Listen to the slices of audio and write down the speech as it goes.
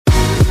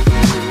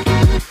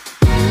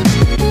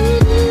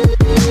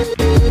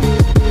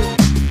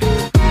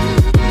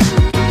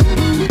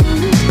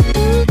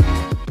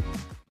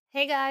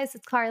guys,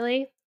 it's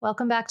Carly.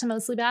 Welcome back to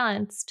Mostly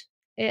Balanced.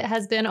 It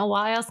has been a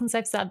while since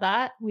I've said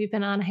that. We've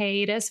been on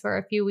hiatus for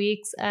a few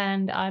weeks,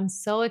 and I'm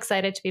so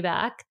excited to be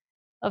back.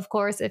 Of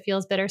course, it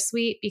feels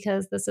bittersweet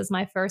because this is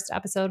my first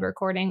episode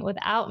recording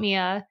without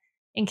Mia.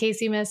 In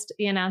case you missed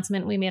the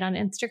announcement we made on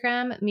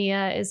Instagram,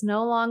 Mia is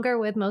no longer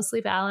with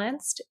Mostly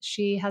Balanced.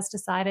 She has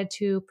decided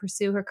to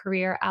pursue her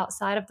career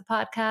outside of the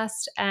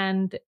podcast,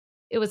 and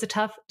it was a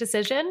tough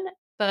decision,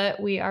 but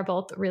we are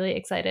both really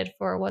excited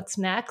for what's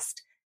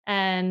next.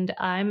 And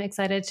I'm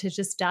excited to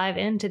just dive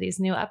into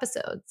these new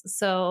episodes.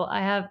 So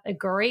I have a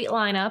great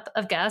lineup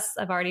of guests.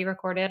 I've already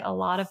recorded a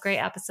lot of great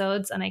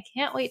episodes and I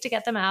can't wait to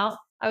get them out.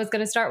 I was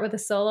going to start with a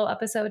solo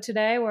episode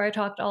today where I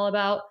talked all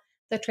about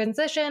the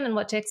transition and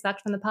what to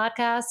expect from the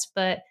podcast,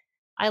 but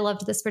I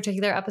loved this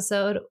particular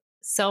episode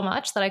so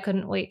much that I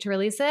couldn't wait to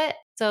release it.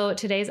 So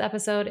today's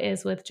episode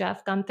is with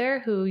Jeff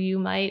Gunther, who you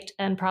might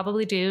and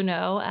probably do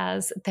know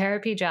as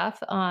Therapy Jeff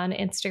on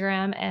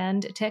Instagram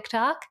and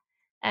TikTok.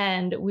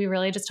 And we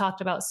really just talked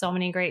about so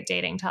many great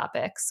dating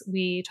topics.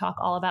 We talk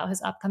all about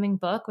his upcoming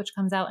book, which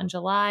comes out in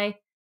July.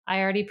 I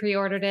already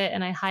pre-ordered it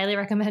and I highly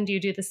recommend you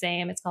do the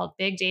same. It's called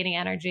Big Dating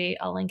Energy.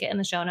 I'll link it in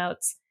the show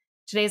notes.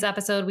 Today's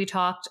episode, we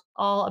talked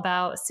all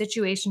about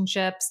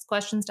situationships,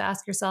 questions to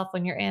ask yourself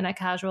when you're in a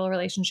casual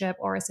relationship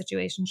or a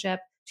situationship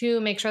to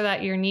make sure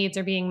that your needs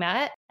are being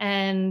met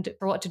and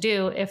for what to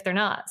do if they're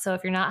not. So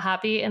if you're not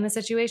happy in the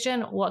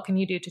situation, what can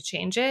you do to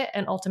change it?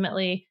 And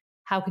ultimately,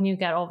 how can you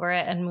get over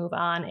it and move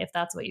on if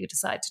that's what you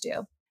decide to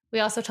do? We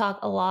also talk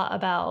a lot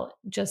about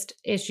just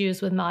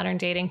issues with modern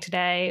dating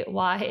today,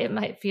 why it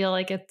might feel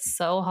like it's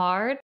so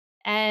hard,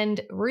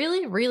 and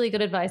really, really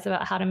good advice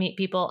about how to meet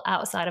people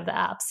outside of the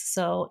apps.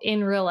 So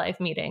in real life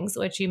meetings,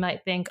 which you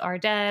might think are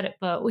dead,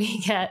 but we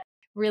get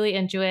really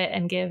into it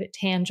and give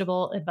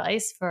tangible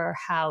advice for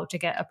how to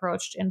get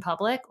approached in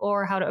public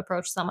or how to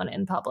approach someone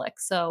in public.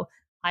 So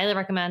highly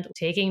recommend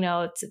taking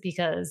notes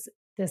because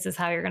this is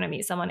how you're going to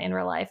meet someone in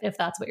real life if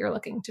that's what you're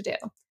looking to do.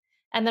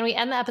 And then we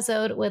end the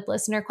episode with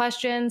listener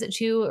questions,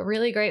 2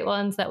 really great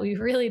ones that we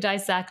really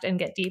dissect and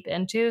get deep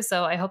into.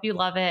 So I hope you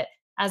love it.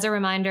 As a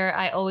reminder,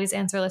 I always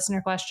answer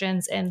listener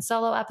questions in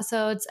solo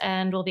episodes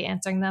and we'll be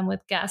answering them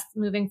with guests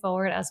moving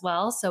forward as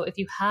well. So if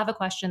you have a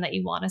question that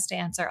you want us to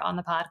answer on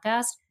the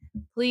podcast,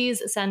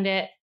 please send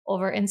it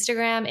over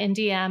Instagram in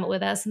DM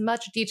with as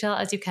much detail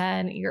as you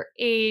can, your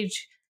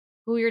age,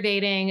 who you're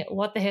dating,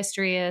 what the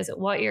history is,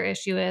 what your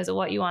issue is,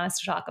 what you want us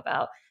to talk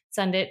about.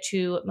 Send it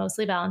to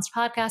Mostly Balanced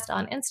Podcast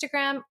on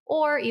Instagram,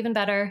 or even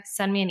better,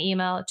 send me an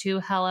email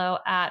to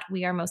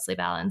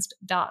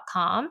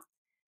hello@wearemostlybalanced.com.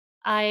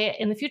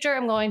 In the future,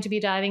 I'm going to be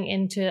diving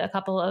into a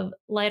couple of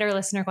lighter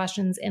listener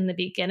questions in the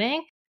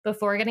beginning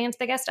before getting into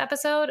the guest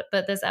episode,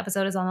 but this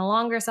episode is on the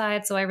longer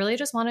side, so I really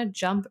just want to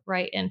jump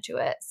right into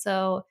it.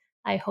 So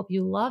I hope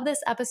you love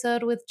this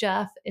episode with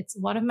Jeff. It's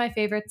one of my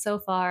favorites so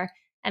far.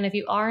 And if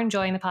you are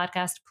enjoying the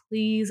podcast,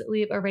 please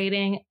leave a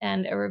rating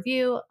and a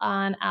review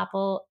on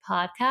Apple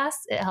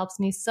Podcasts. It helps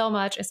me so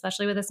much,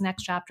 especially with this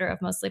next chapter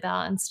of Mostly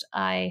Balanced.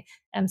 I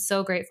am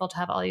so grateful to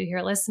have all you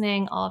here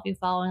listening, all of you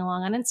following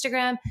along on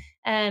Instagram.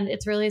 And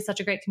it's really such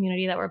a great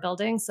community that we're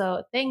building.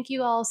 So thank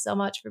you all so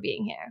much for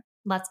being here.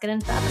 Let's get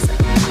into the episode.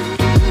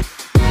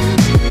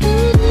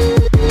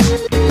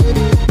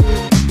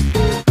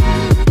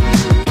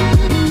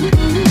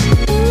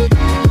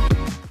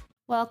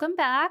 Welcome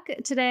back.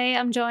 Today,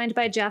 I'm joined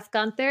by Jeff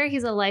Gunther.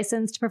 He's a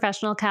licensed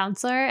professional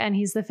counselor, and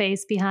he's the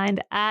face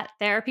behind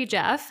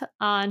 @TherapyJeff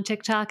on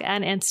TikTok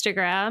and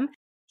Instagram.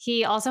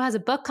 He also has a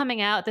book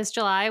coming out this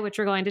July, which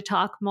we're going to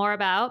talk more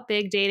about,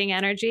 Big Dating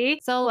Energy.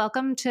 So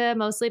welcome to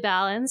Mostly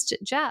Balanced,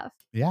 Jeff.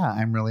 Yeah,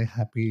 I'm really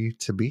happy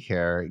to be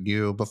here.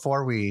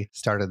 Before we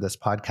started this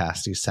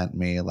podcast, you sent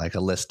me like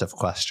a list of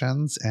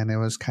questions, and it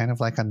was kind of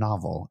like a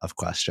novel of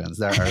questions.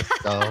 There are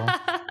so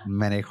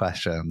many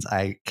questions.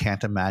 I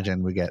can't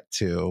imagine we get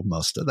to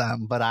most of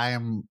them, but I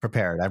am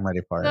prepared. I'm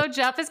ready for it. So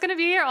Jeff is going to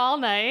be here all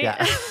night.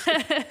 Yeah.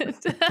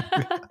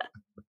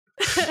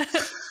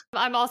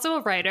 I'm also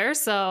a writer,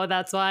 so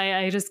that's why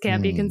I just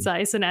can't be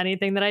concise in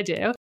anything that I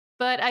do.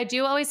 But I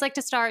do always like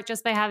to start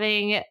just by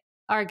having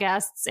our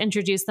guests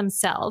introduce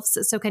themselves.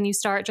 So can you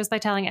start just by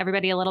telling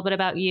everybody a little bit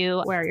about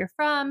you, where you're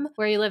from,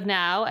 where you live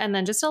now, and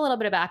then just a little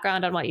bit of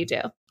background on what you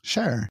do?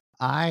 Sure.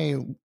 I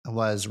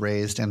was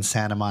raised in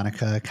Santa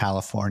Monica,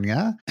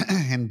 California,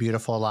 in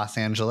beautiful Los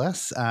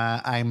Angeles.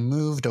 I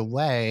moved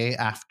away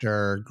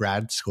after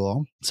grad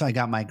school. So I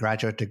got my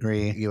graduate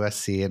degree at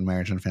USC in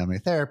marriage and family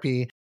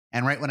therapy.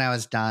 And right when I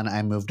was done,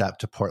 I moved up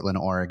to Portland,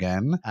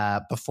 Oregon,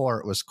 before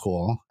it was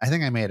cool. I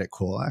think I made it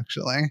cool,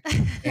 actually.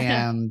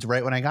 And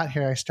right when I got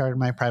here, I started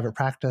my private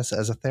practice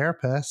as a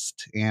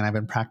therapist, and I've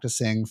been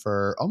practicing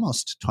for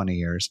almost 20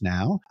 years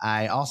now.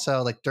 I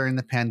also, during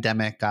the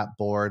pandemic, got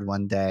bored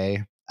one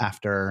day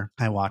after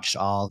I watched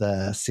all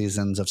the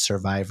seasons of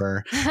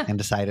Survivor and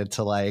decided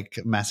to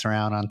mess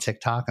around on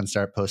TikTok and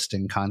start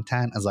posting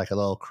content as a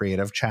little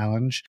creative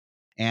challenge.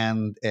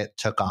 And it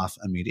took off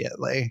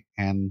immediately.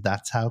 And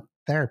that's how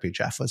Therapy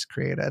Jeff was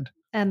created.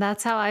 And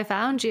that's how I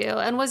found you.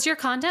 And was your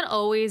content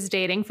always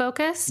dating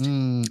focused?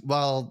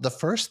 Well, the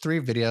first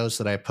 3 videos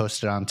that I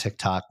posted on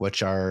TikTok,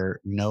 which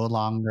are no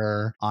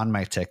longer on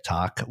my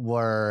TikTok,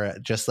 were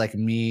just like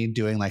me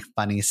doing like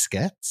funny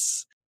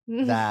skits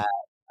that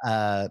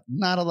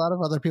not a lot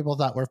of other people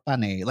thought were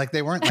funny. Like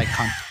they weren't like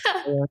controversial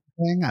or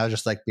anything. I was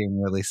just like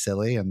being really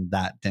silly, and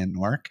that didn't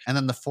work. And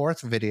then the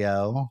 4th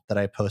video that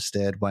I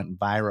posted went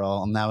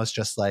viral, and that was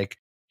just like,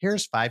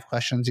 here's 5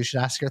 questions you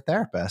should ask your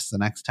therapist the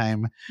next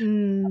time.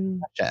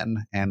 And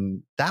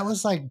that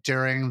was like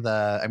during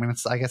I mean,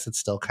 I guess it's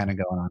still kind of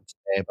going on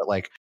today, but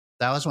like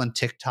that was when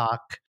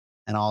TikTok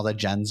and all the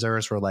Gen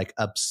Zers were like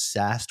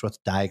obsessed with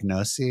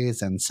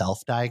diagnoses and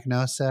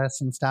self-diagnosis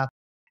and stuff.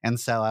 And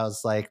so I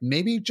was like,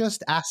 maybe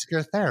just ask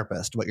your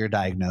therapist what your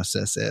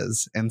diagnosis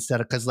is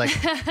instead of, because like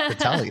to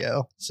tell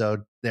you. So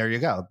there you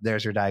go.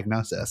 There's your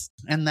diagnosis.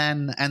 And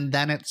then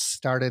it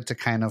started to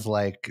kind of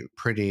like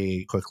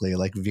pretty quickly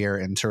like veer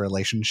into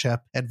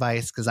relationship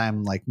advice, because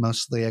I'm like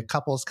mostly a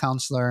couples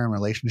counselor and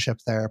relationship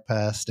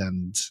therapist.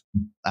 And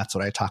that's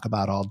what I talk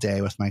about all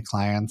day with my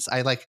clients.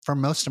 I like for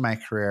most of my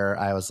career,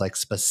 I was like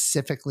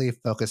specifically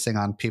focusing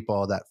on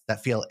people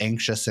that feel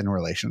anxious in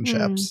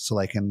relationships. So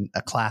like in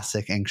a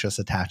classic anxious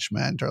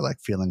attachment or like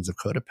feelings of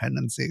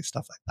codependency,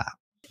 stuff like that.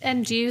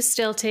 And do you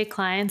still take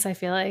clients? I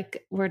feel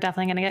like we're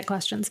definitely going to get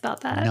questions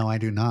about that. No, I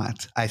do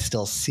not. I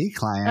still see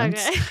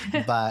clients,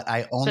 but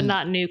I only, but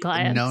not new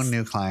clients. No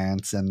new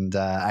clients. And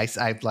I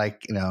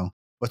like,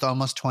 with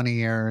almost 20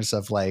 years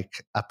of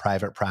like a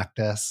private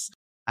practice,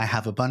 I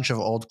have a bunch of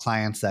old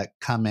clients that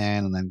come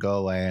in and then go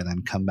away and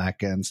then come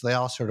back in. So they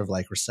all sort of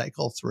like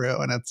recycle through,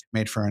 and it's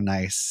made for a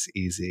nice,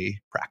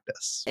 easy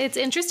practice. It's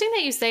interesting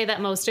that you say that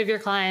most of your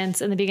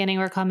clients in the beginning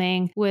were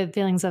coming with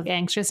feelings of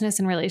anxiousness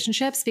in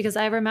relationships, because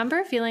I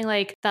remember feeling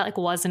like that like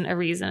wasn't a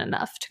reason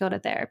enough to go to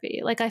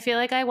therapy. Like I feel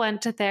like I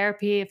went to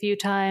therapy a few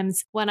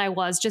times when I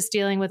was just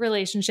dealing with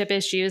relationship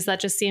issues that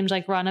just seemed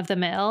like run of the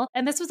mill.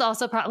 And this was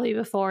also probably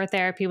before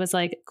therapy was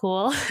like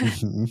cool.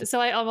 So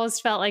I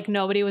almost felt like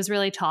nobody was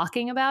really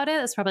talking about it.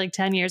 That's probably like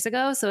 10 years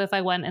ago. So if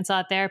I went and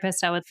saw a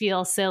therapist, I would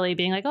feel silly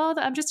being like, oh,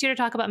 I'm just here to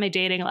talk about my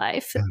dating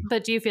life.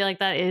 But do you feel like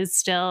that is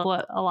still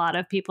what a lot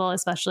of people,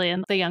 especially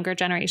in the younger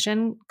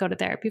generation, go to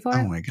therapy for?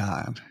 Oh my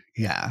God.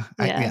 Yeah.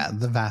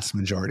 The vast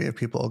majority of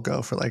people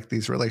go for like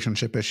these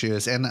relationship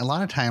issues. And a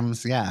lot of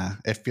times,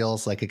 it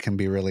feels like it can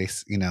be really,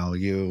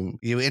 you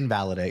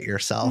invalidate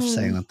yourself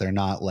saying that they're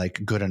not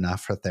like good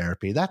enough for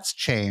therapy. That's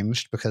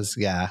changed because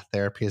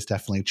therapy is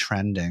definitely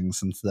trending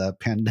since the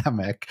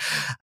pandemic.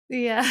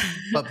 Yeah.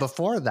 But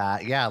before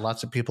that,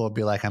 lots of people would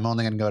be like, I'm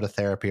only going to go to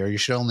therapy, or you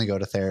should only go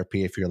to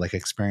therapy if you're like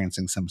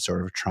experiencing some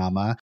sort of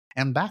trauma.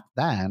 And back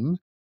then,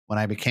 when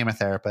I became a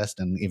therapist,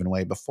 and even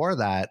way before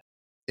that,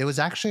 it was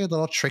actually a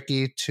little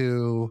tricky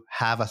to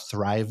have a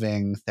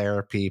thriving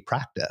therapy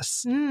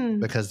practice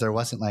because there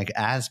wasn't like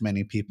as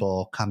many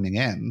people coming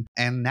in.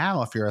 And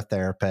now if you're a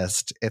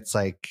therapist, it's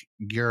like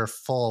you're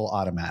full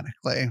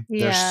automatically.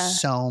 There's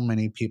so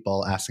many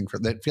people asking for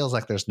it. Feels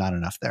like there's not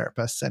enough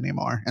therapists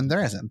anymore. And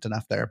there isn't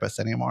enough therapists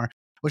anymore,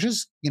 which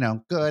is,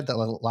 good that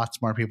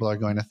lots more people are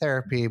going to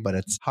therapy, but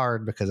it's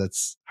hard because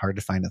it's hard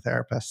to find a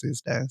therapist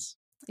these days.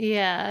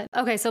 Yeah.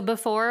 Okay. So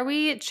before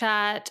we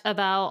chat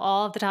about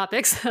all of the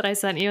topics that I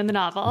sent you in the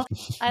novel,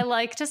 I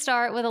like to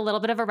start with a little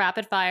bit of a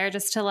rapid fire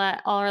just to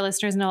let all our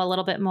listeners know a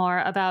little bit more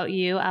about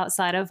you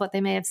outside of what they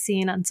may have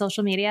seen on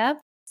social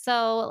media.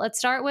 So let's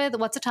start with,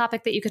 what's a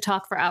topic that you could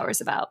talk for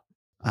hours about?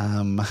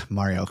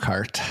 Mario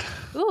Kart.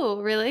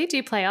 Ooh, really? Do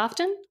you play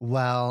often?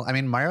 Well, I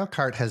mean, Mario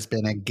Kart has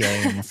been a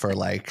game for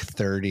like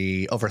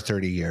over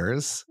 30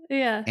 years.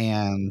 Yeah.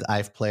 And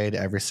I've played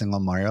every single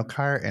Mario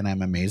Kart and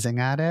I'm amazing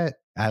at it.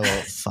 I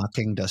will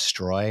fucking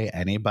destroy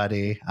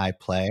anybody I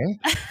play.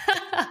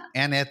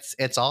 And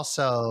it's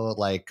also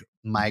like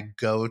my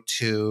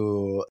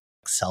go-to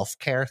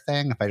self-care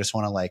thing. If I just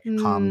want to like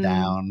calm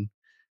down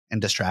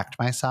and distract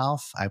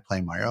myself, I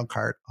play Mario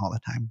Kart all the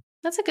time.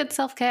 That's a good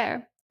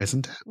self-care.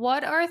 Isn't it?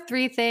 What are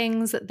 3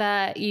 things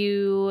that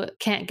you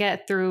can't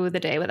get through the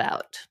day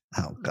without?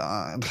 Oh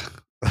God.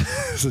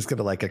 This is going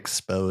to like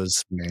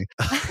expose me.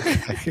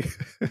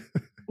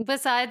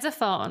 Besides a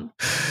phone.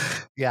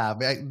 Yeah,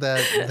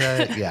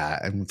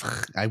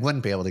 I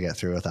wouldn't be able to get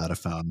through without a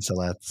phone. So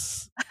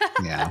let's,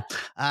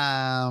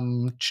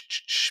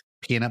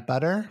 peanut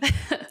butter.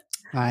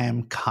 I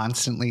am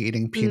constantly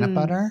eating peanut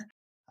butter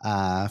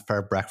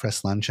for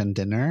breakfast, lunch, and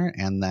dinner,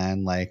 and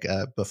then like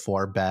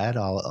before bed,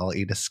 I'll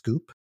eat a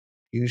scoop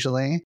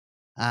usually.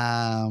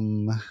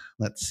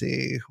 Let's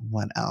see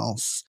what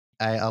else.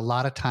 A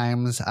lot of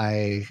times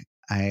I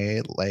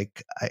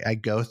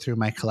go through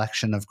my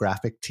collection of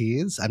graphic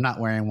tees. I'm not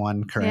wearing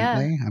one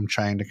currently. I'm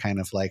trying to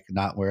kind of like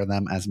not wear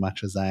them as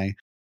much as I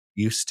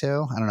used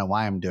to. I don't know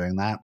why I'm doing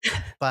that,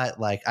 but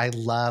like I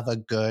love a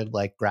good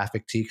like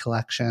graphic tee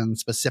collection,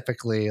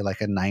 specifically like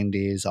a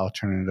 90s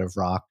alternative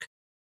rock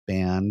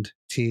band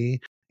tee.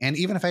 And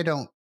even if I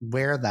don't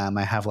wear them,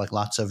 I have like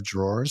lots of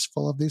drawers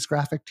full of these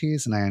graphic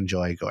tees and I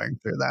enjoy going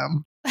through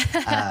them.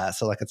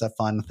 So like it's a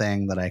fun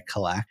thing that I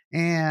collect.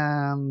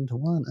 And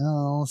what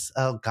else?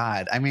 Oh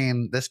God. I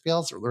mean, this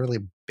feels really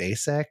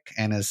basic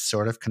and is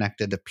sort of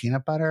connected to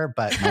peanut butter,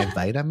 but my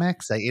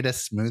Vitamix, I eat a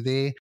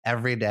smoothie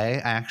every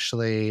day.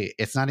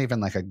 It's not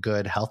even like a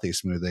good healthy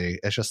smoothie.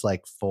 It's just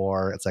like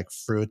it's like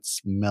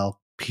fruits, milk,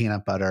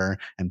 peanut butter,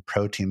 and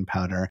protein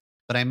powder.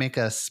 But I make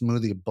a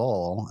smoothie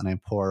bowl and I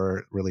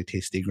pour really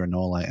tasty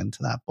granola into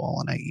that bowl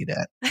and I eat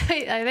it.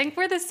 I think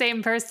we're the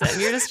same person.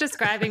 You're just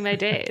describing my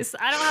days.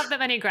 I don't have that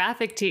many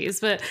graphic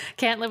teas, but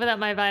can't live without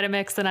my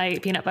Vitamix, and I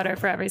eat peanut butter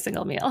for every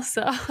single meal.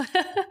 So,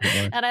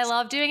 and I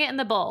love doing it in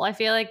the bowl. I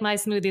feel like my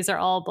smoothies are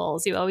all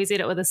bowls. You always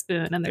eat it with a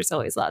spoon and there's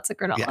always lots of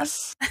granola.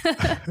 Yes.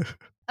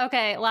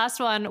 Okay,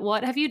 last one.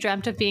 What have you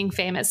dreamt of being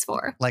famous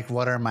for? Like,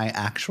 what are my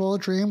actual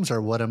dreams,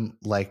 or what am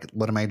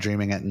I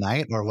dreaming at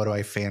night, or what do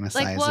I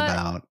fantasize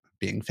about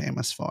being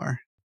famous for?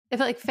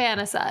 If like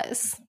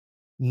fantasize.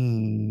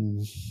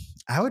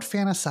 I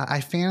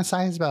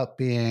fantasize about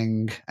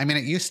being, I mean,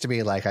 it used to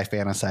be like I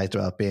fantasized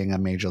about being a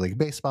Major League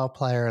Baseball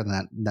player,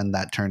 and then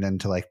that turned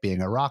into like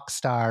being a rock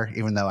star,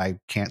 even though I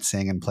can't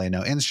sing and play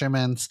no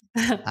instruments.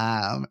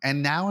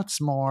 And now it's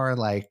more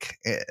like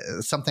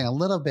something a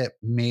little bit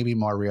maybe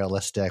more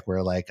realistic,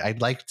 where like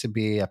I'd like to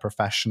be a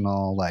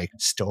professional like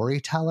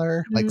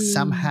storyteller, like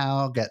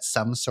somehow get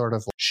some sort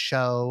of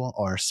show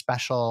or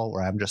special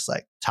where I'm just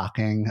like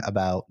talking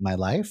about my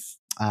life.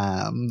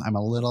 I'm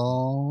a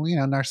little,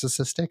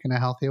 narcissistic in a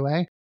healthy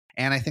way.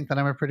 And I think that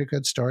I'm a pretty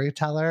good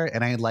storyteller,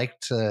 and I like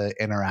to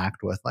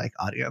interact with like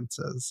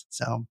audiences.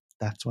 So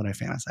that's what I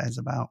fantasize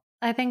about.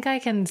 I think I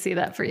can see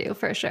that for you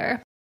for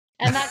sure.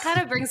 And that kind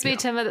of brings me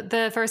to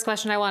the first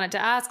question I wanted to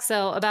ask.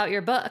 So about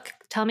your book,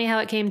 tell me how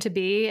it came to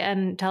be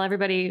and tell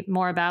everybody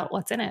more about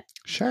what's in it.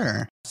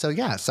 Sure. So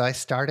I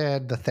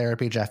started the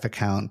Therapy Jeff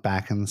account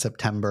back in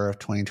September of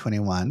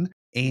 2021.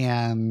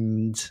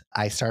 And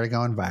I started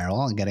going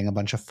viral and getting a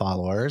bunch of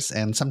followers.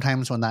 And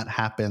sometimes when that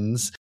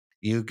happens,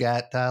 you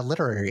get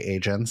literary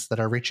agents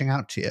that are reaching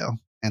out to you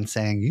and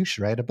saying, you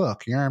should write a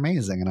book. You're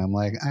amazing. And I'm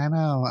like, I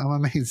know, I'm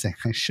amazing.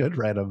 I should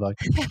write a book.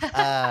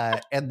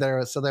 And there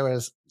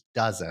was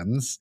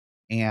dozens.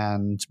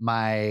 And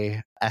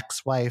my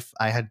ex-wife,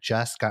 I had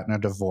just gotten a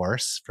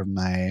divorce from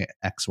my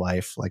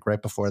ex-wife, like right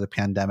before the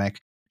pandemic.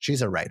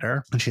 She's a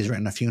writer and she's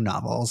written a few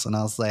novels. And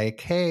I was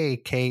like, hey,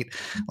 Kate,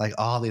 like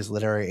all these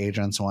literary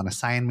agents want to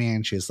sign me.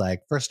 And she's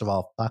like, first of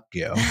all, fuck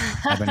you.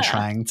 I've been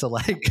trying to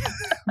like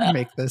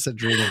make this a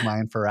dream of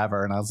mine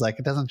forever. And I was like,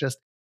 it doesn't just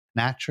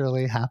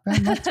naturally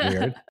happen. That's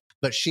weird.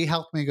 But she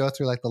helped me go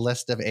through like the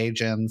list of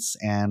agents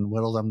and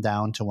whittle them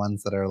down to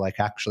ones that are like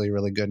actually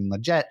really good and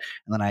legit.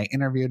 And then I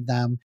interviewed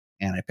them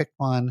and I picked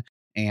one.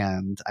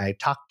 And I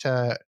talked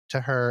to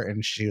her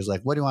and she was like,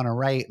 what do you want to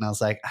write? And I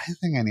was like, I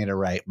think I need to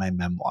write my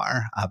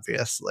memoir,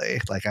 obviously.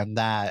 Like I'm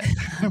that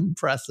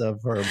impressive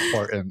or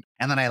important.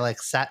 And then I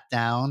like sat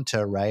down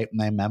to write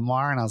my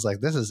memoir and I was like,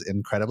 this is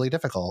incredibly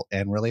difficult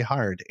and really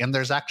hard. And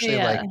there's actually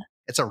like,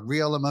 it's a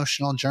real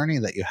emotional journey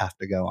that you have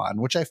to go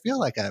on, which I feel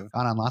like I've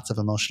gone on lots of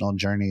emotional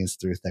journeys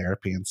through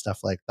therapy and stuff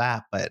like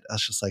that. But I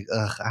was just like,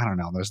 I don't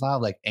know. There's a lot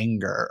of like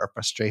anger or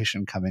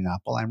frustration coming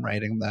up while I'm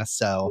writing this.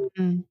 So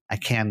I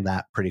canned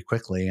that pretty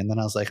quickly. And then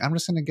I was like, I'm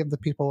just going to give the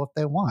people what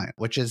they want,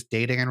 which is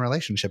dating and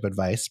relationship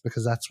advice,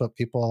 because that's what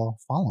people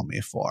follow me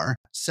for.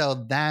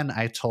 So then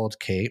I told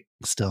Kate,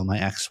 still my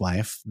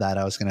ex-wife, that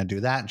I was going to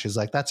do that. And she's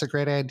like, that's a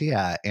great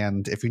idea.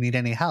 And if you need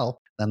any help,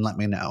 then let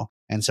me know.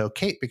 And so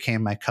Kate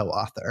became my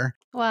co-author.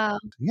 Wow.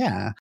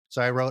 Yeah. So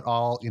I wrote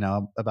all,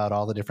 about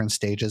all the different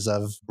stages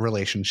of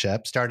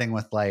relationship, starting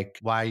with like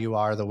why you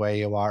are the way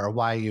you are, or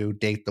why you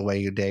date the way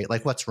you date.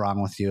 Like what's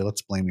wrong with you?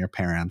 Let's blame your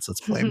parents. Let's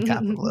blame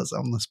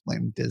capitalism. Let's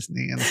blame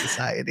Disney and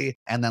society.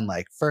 And then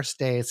like first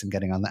dates and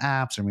getting on the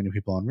apps or meeting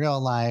people in real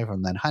life,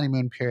 and then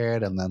honeymoon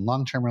period, and then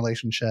long-term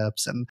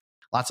relationships, and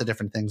lots of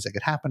different things that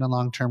could happen in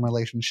long-term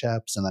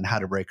relationships, and then how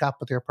to break up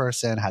with your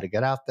person, how to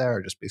get out there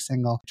or just be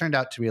single. It turned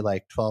out to be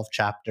like 12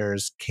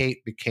 chapters.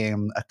 Kate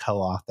became a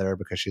co-author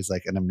because she's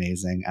like an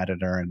amazing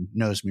editor and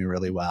knows me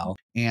really well.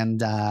 And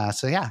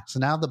so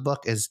now the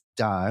book is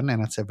done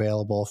and it's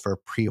available for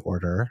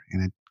pre-order,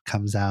 and it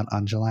comes out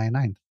on July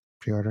 9th.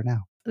 Pre-order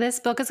now.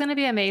 This book is going to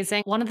be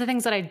amazing. One of the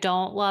things that I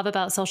don't love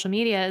about social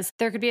media is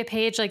there could be a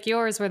page like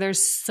yours where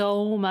there's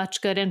so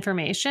much good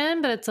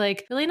information, but it's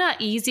like really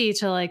not easy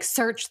to like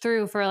search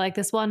through for like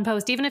this one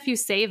post. Even if you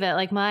save it,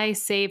 like my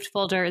saved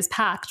folder is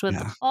packed with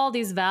all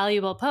these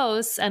valuable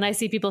posts, and I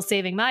see people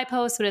saving my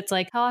posts, but it's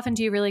like, how often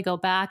do you really go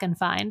back and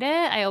find it?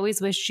 I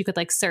always wish you could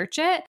like search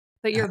it.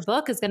 But your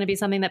book is going to be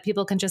something that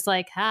people can just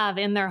like have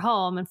in their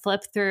home and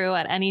flip through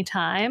at any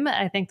time.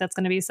 I think that's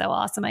going to be so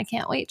awesome. I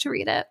can't wait to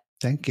read it.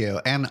 Thank you.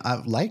 And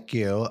like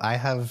you, I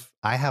have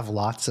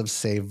lots of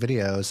saved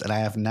videos, and I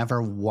have never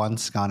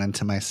once gone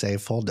into my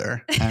save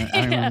folder. I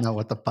don't even know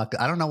what the fuck.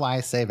 I don't know why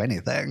I save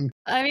anything.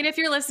 I mean, if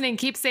you're listening,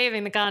 keep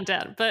saving the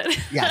content. But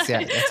yes,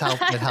 it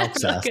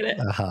helps us.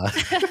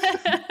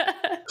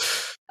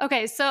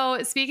 Okay, so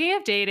speaking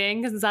of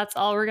dating, because that's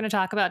all we're going to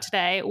talk about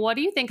today, what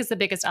do you think is the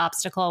biggest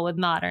obstacle with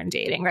modern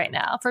dating right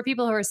now for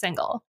people who are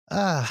single?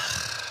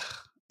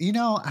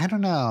 I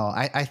don't know.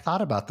 I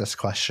thought about this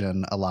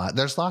question a lot.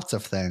 There's lots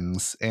of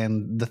things.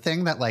 And the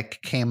thing that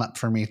like came up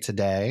for me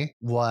today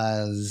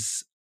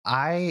was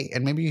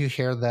and maybe you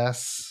hear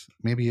this,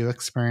 maybe you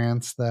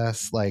experience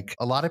this. Like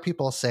a lot of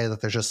people say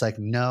that there's just like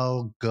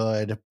no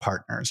good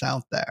partners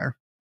out there.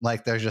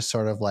 Like there's just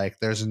sort of like,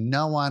 there's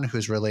no one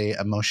who's really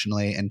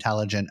emotionally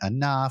intelligent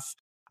enough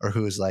or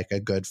who's like a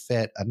good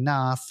fit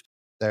enough.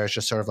 There's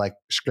just sort of like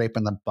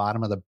scraping the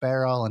bottom of the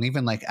barrel. And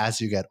even like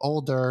as you get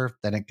older,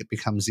 then it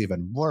becomes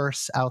even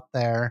worse out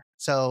there.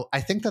 So I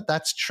think that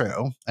that's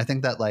true. I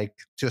think that like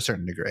to a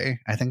certain degree,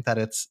 I think that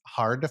it's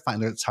hard to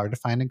find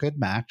a good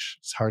match.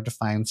 It's hard to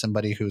find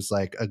somebody who's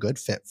like a good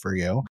fit for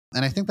you.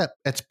 And I think that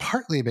it's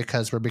partly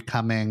because we're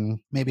becoming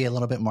maybe a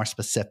little bit more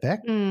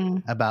specific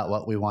about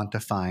what we want to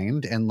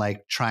find and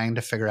like trying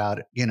to figure out,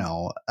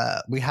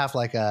 we have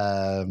like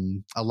a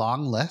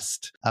long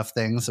list of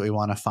things that we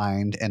want to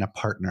find in a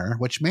partner,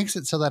 which makes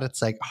it so that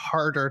it's like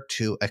harder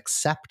to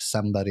accept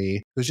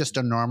somebody who's just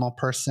a normal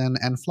person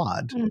and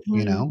flawed,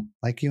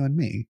 like you and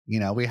me.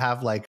 We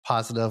have like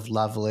positive,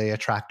 lovely,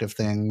 attractive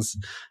things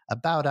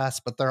about us,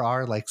 but there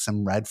are like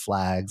some red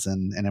flags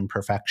and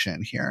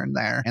imperfection here and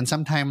there. And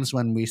sometimes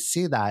when we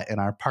see that in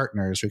our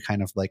partners, we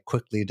kind of like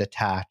quickly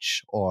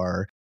detach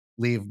or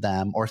leave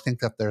them or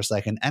think that there's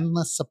like an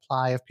endless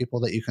supply of people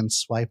that you can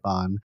swipe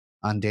on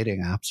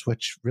dating apps,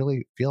 which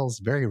really feels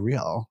very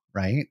real,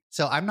 right?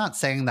 So I'm not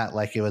saying that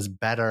like it was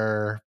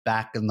better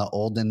back in the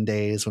olden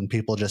days when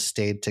people just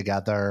stayed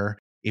together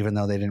even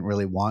though they didn't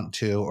really want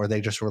to, or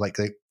they just were like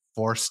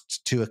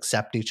forced to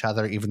accept each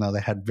other even though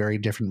they had very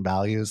different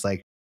values.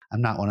 Like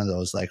I'm not one of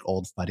those like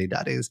old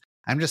fuddy-duddies.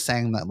 I'm just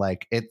saying that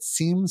like it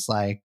seems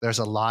like there's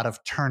a lot of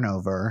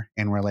turnover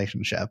in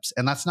relationships,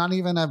 and that's not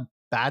even a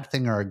bad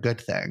thing or a good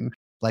thing.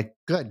 Like,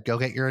 good, go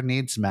get your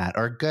needs met,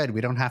 or good,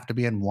 we don't have to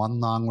be in one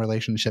long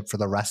relationship for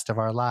the rest of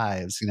our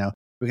lives.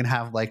 We can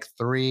have like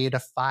 3 to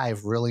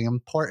 5 really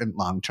important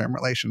long-term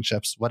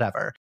relationships,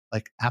 whatever.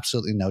 Like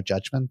absolutely no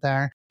judgment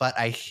there. But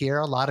I hear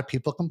a lot of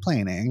people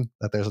complaining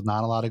that there's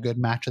not a lot of good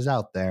matches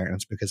out there. And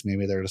it's because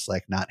maybe they're just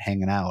like not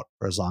hanging out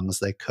for as long as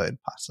they could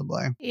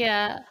possibly.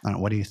 Yeah. I don't know,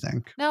 what do you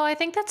think? No, I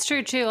think that's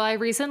true too. I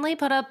recently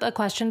put up a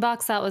question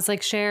box that was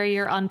like, share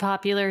your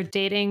unpopular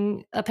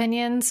dating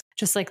opinions,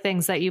 just like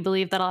things that you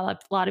believe that a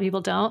lot of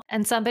people don't.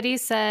 And somebody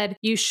said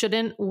you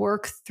shouldn't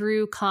work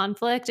through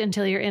conflict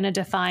until you're in a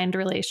defined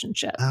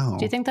relationship. Oh,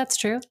 do you think that's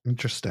true?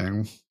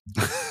 Interesting.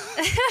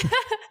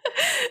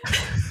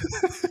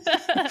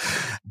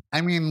 I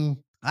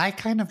mean, I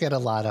kind of get a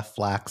lot of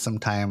flack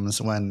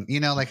sometimes when,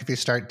 like if you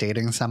start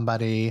dating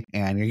somebody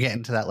and you're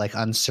getting to that like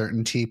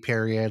uncertainty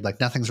period, like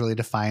nothing's really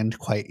defined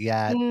quite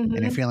yet, and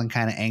you're feeling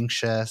kind of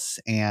anxious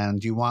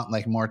and you want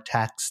like more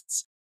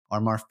texts or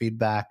more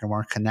feedback or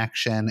more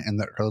connection in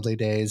the early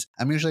days.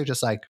 I'm usually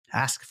just like,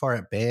 ask for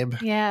it, babe.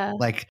 Yeah.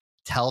 Like,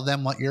 tell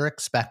them what you're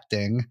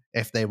expecting.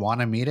 If they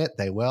want to meet it,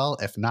 they will.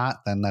 If not,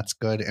 then that's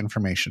good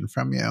information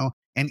from you.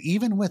 And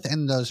even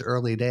within those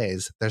early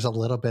days, there's a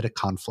little bit of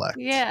conflict,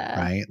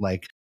 right?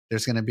 Like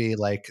there's going to be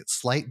like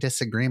slight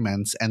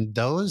disagreements, and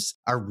those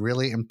are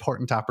really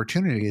important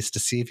opportunities to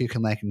see if you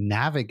can like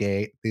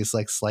navigate these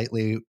like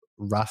slightly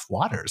rough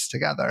waters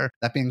together.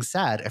 That being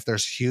said, if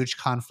there's huge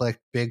conflict,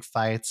 big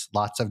fights,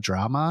 lots of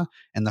drama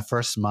in the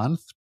first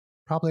month,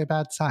 probably a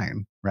bad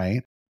sign,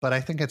 right? But I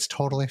think it's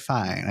totally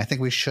fine. I think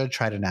we should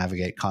try to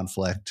navigate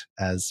conflict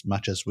as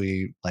much as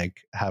we like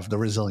have the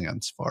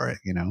resilience for it,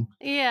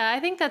 Yeah, I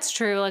think that's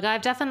true. Like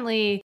I've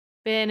definitely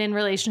been in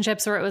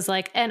relationships where it was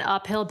like an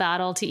uphill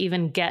battle to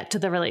even get to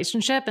the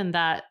relationship, and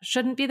that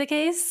shouldn't be the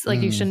case.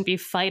 Like you shouldn't be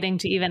fighting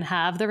to even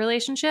have the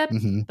relationship.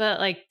 But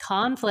like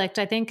conflict,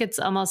 I think it's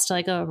almost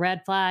like a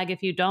red flag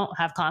if you don't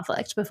have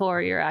conflict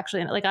before you're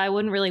actually like, I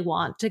wouldn't really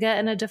want to get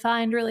in a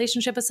defined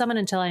relationship with someone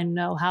until I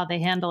know how they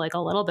handle like a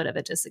little bit of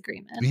a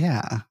disagreement.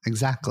 Yeah,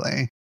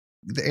 exactly.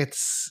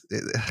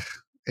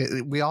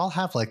 We all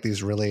have like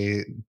these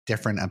really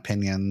different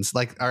opinions.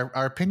 Like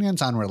our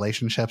opinions on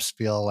relationships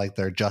feel like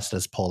they're just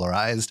as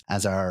polarized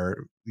as our,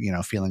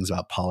 feelings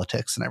about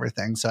politics and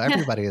everything. So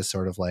everybody is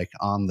sort of like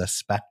on the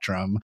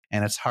spectrum,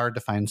 and it's hard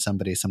to find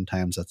somebody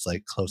sometimes that's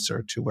like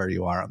closer to where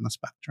you are on the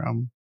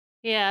spectrum.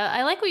 Yeah,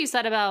 I like what you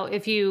said about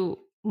if you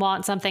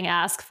want something,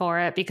 ask for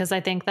it, because I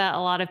think that a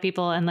lot of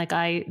people, and like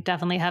I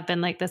definitely have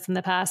been like this in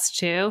the past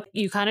too,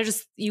 you kind of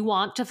just, you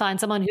want to find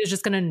someone who's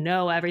just going to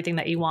know everything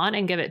that you want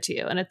and give it to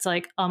you. And it's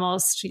like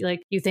almost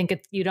like you think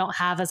you don't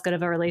have as good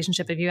of a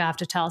relationship if you have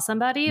to tell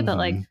somebody. But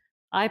like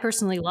I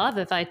personally love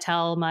if I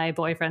tell my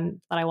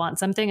boyfriend that I want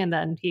something and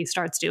then he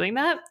starts doing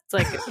that. It's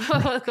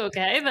like,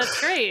 okay,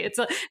 that's great. It's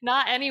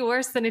not any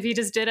worse than if he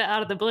just did it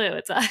out of the blue.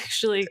 It's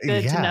actually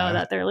good to know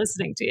that they're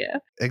listening to you.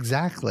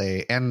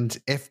 Exactly. And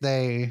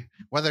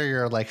whether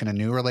you're like in a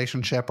new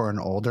relationship or an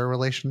older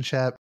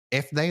relationship,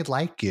 if they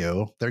like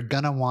you, they're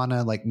going to want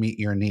to like meet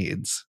your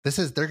needs.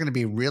 They're going to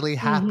be really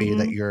happy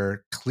that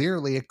you're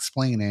clearly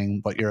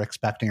explaining what you're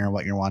expecting or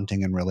what you're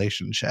wanting in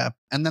relationship.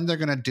 And then they're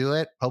going to do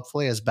it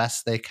hopefully as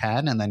best they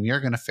can. And then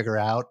you're going to figure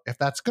out if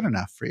that's good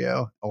enough for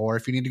you or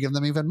if you need to give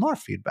them even more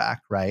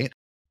feedback, right?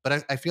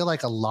 But I feel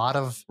like a lot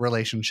of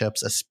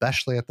relationships,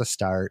 especially at the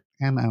start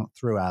and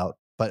throughout,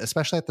 but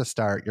especially at the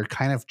start, you're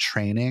kind of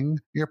training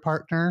your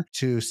partner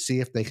to see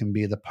if they can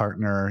be the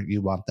partner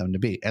you want them to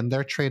be. And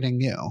they're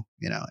training you,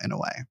 in a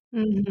way.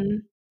 Mm-hmm.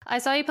 I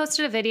saw you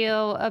posted a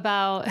video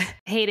about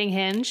hating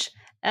Hinge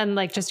and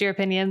like just your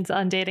opinions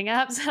on dating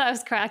apps. I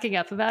was cracking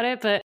up about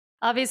it, but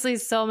obviously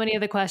so many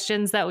of the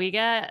questions that we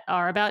get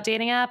are about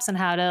dating apps and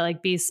how to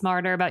like be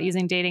smarter about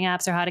using dating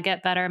apps or how to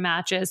get better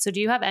matches. So do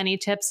you have any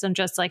tips on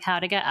just like how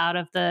to get out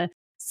of the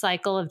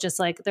cycle of just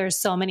like there's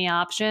so many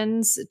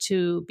options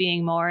to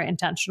being more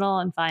intentional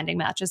and finding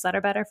matches that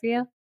are better for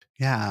you?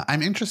 Yeah,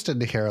 I'm interested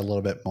to hear a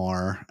little bit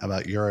more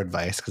about your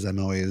advice because I'm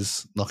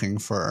always looking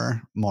for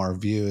more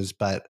views.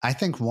 But I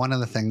think one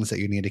of the things that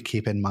you need to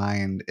keep in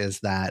mind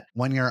is that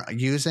when you're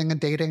using a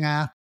dating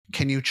app,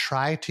 can you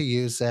try to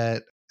use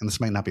it? And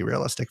this might not be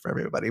realistic for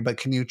everybody, but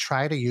can you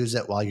try to use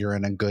it while you're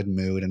in a good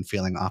mood and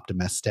feeling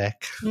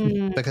optimistic?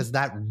 Mm. Because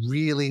that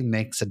really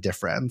makes a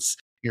difference.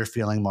 You're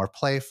feeling more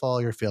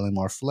playful, you're feeling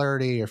more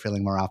flirty, you're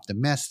feeling more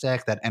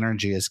optimistic, that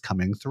energy is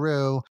coming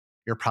through.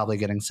 You're probably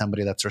getting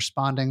somebody that's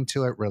responding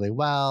to it really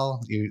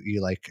well.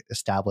 You like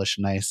establish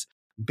nice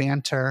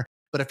banter.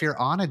 But if you're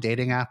on a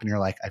dating app and you're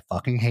like, I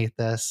fucking hate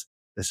this.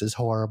 This is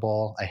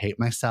horrible. I hate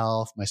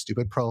myself, my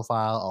stupid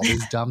profile, all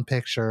these dumb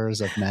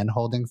pictures of men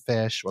holding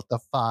fish. What the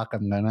fuck?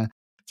 I'm going to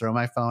throw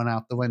my phone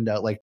out the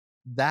window. Like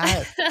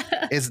that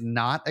is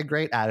not a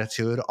great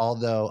attitude,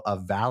 although a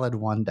valid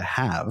one to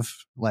have.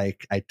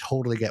 Like I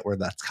totally get where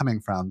that's coming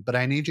from, but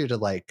I need you to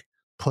like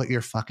put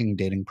your fucking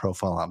dating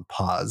profile on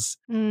pause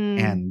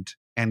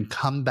and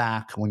come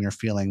back when you're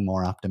feeling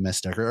more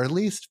optimistic or at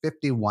least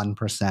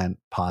 51%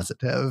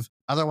 positive.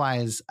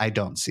 Otherwise, I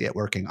don't see it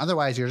working.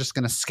 Otherwise, you're just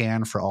going to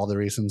scan for all the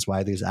reasons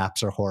why these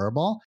apps are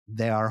horrible.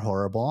 They are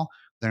horrible.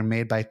 They're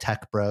made by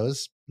tech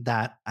bros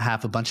that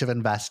have a bunch of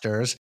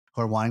investors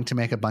who are wanting to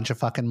make a bunch of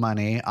fucking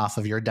money off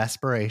of your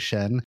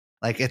desperation.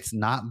 Like it's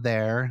not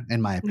there,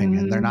 in my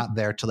opinion. They're not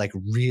there to like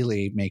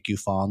really make you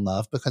fall in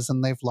love because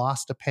then they've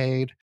lost a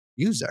paid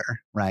user,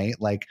 right?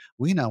 Like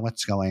we know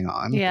what's going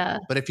on. Yeah.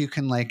 But if you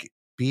can like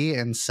be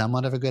in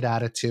somewhat of a good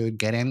attitude,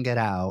 get in, get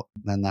out,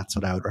 then that's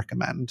what I would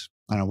recommend.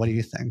 I don't know. What do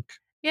you think?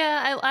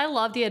 Yeah, I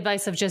love the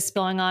advice of just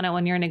going on it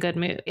when you're in a good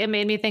mood. It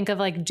made me think of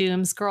like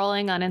doom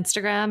scrolling on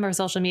Instagram or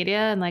social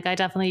media. And like, I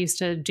definitely used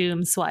to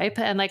doom swipe.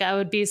 And like, I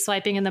would be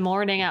swiping in the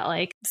morning at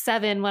like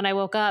 7 when I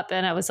woke up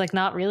and I was like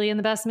not really in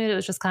the best mood. It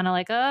was just kind of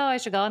like, oh, I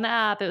should go on the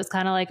app. It was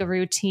kind of like a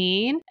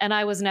routine. And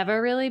I was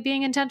never really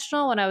being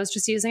intentional when I was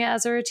just using it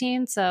as a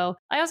routine. So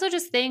I also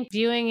just think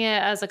viewing it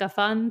as like a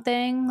fun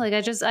thing, like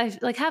I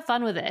like have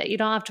fun with it. You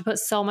don't have to put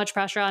so much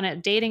pressure on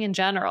it. Dating in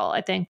general, I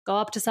think go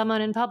up to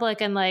someone in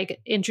public and like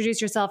introduce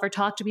yourself or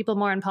talk to people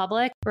more in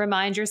public,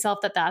 remind yourself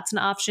that that's an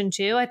option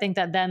too. I think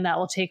that then that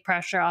will take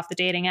pressure off the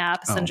dating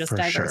apps and just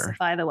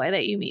diversify the way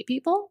that you meet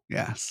people.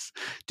 Yes.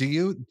 Have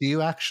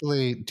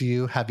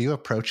you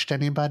approached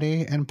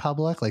anybody in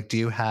public? Like, do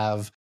you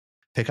have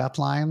pickup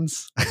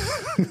lines?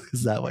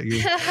 Is that what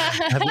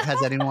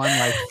has anyone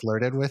like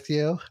flirted with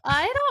you?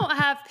 I don't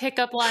have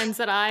pickup lines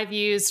that I've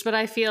used, but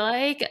I feel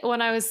like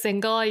when I was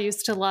single, I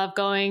used to love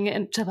going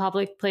into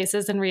public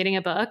places and reading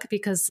a book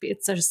because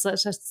it's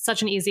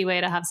such an easy way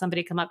to have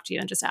somebody come up to you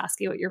and just ask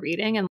you what you're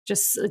reading. And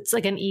just, it's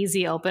like an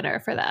easy opener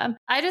for them.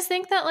 I just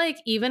think that like,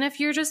 even if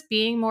you're just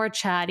being more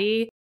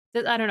chatty,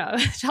 I don't know,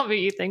 tell me what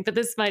you think, but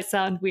this might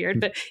sound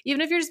weird, but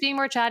even if you're just being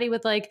more chatty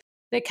with like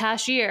the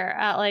cashier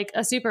at like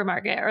a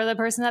supermarket or the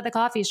person at the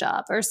coffee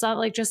shop or some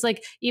like just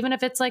like even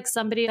if it's like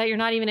somebody that you're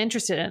not even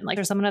interested in, like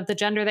or someone of the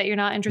gender that you're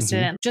not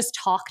interested in, just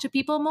talk to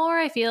people more.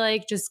 I feel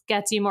like just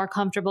gets you more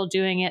comfortable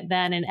doing it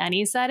than in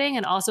any setting.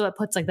 And also it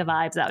puts like the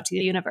vibes out to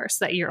the universe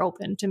that you're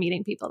open to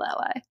meeting people that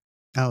way.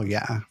 Oh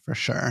yeah, for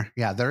sure.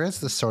 Yeah, there is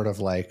this sort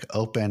of like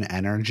open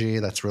energy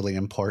that's really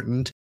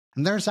important.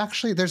 And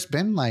there's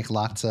been like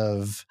lots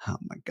of, oh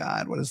my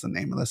God, what is the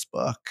name of this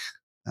book?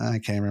 I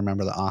can't even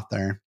remember the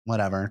author.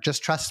 Whatever.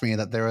 Just trust me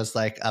that there was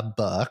like a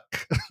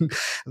book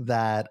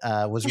that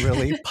was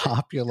really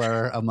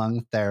popular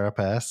among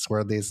therapists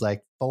where these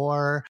like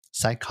 4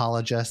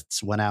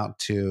 psychologists went out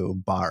to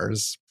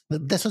bars.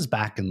 This was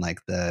back in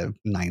like the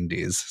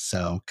 90s.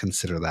 So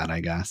consider that, I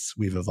guess.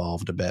 We've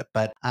evolved a bit.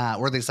 But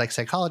where these like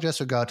psychologists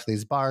would go out to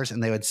these bars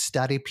and they would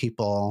study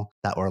people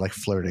that were like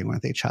flirting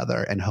with each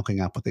other and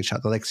hooking up with each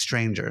other, like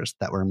strangers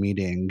that were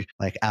meeting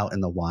like out in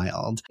the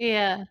wild.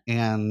 Yeah.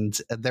 And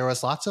there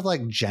was lots of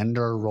like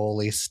gender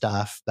role-y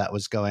stuff that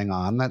was going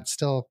on that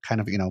still kind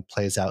of,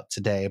 plays out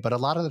today. But a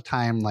lot of the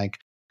time, like,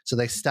 so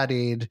they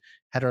studied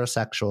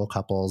heterosexual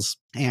couples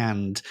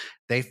and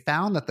they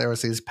found that there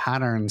was these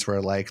patterns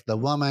where like the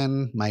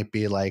woman might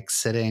be like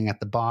sitting at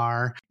the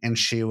bar and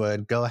she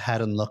would go ahead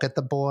and look at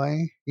the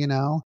boy,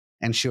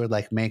 and she would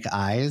like make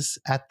eyes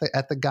at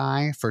the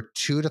guy for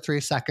 2 to 3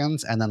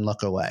 seconds and then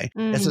look away.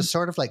 It's a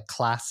sort of like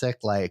classic,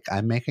 like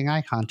I'm making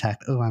eye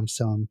contact. Oh, I'm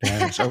so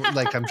embarrassed. Or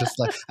like I'm just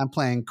like I'm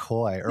playing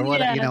coy or what,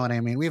 you know what I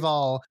mean? We've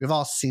all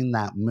seen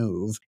that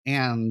move.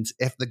 And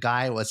if the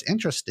guy was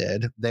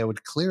interested, they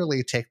would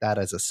clearly take that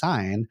as a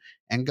sign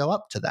and go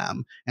up to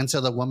them. And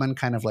so the woman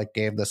kind of like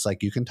gave this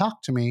like, you can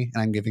talk to me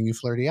and I'm giving you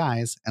flirty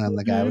eyes. And then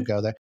the guy would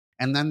go there.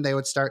 And then they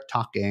would start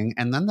talking.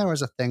 And then there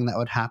was a thing that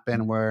would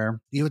happen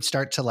where you would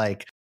start to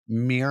like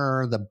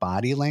mirror the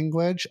body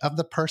language of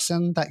the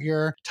person that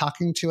you're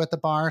talking to at the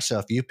bar. So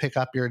if you pick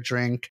up your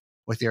drink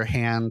with your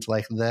hand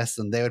like this,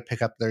 and they would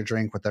pick up their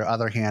drink with their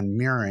other hand,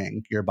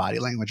 mirroring your body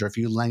language. Or if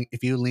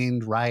you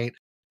leaned right,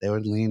 they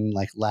would lean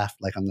like left,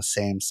 like on the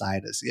same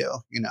side as you,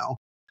 you know?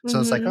 So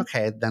it's like,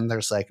 okay, then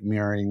there's like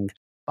mirroring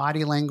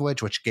body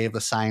language, which gave the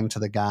sign to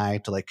the guy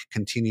to like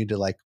continue to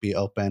like be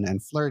open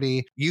and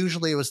flirty.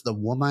 Usually it was the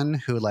woman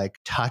who like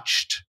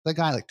touched the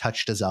guy, like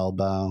touched his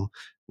elbow,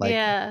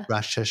 like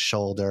brushed his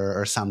shoulder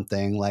or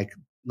something, like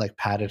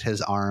patted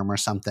his arm or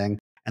something.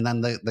 And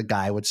then the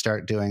guy would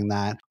start doing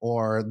that.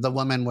 Or the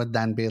woman would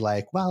then be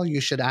like, well,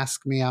 you should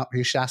ask me out.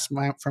 You should ask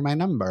for my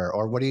number.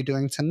 Or what are you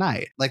doing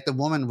tonight? Like the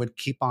woman would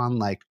keep on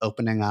like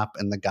opening up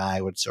and the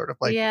guy would sort of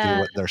like do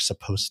what they're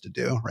supposed to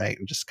do. Right.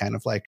 And just kind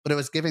of like, but it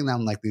was giving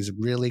them like these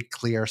really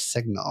clear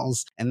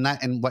signals. And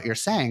what you're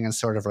saying is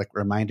sort of like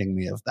reminding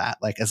me of that.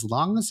 Like as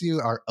long as you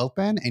are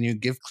open and you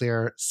give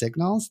clear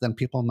signals, then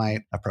people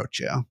might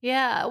approach you.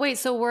 Yeah. Wait,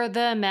 so were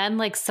the men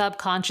like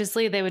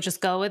subconsciously, they would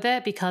just go with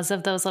it because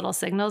of those little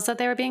signals that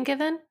they were being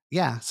given?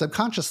 Yeah,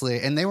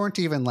 subconsciously. And they weren't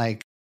even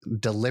like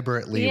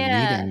deliberately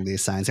reading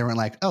these signs. They weren't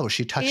like, oh,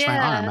 she touched my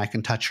arm, I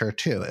can touch her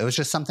too. It was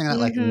just something that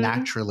like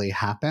naturally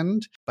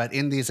happened. But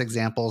in these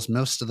examples,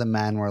 most of the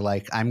men were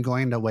like, I'm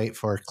going to wait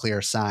for a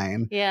clear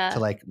sign to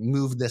like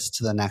move this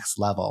to the next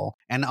level.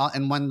 And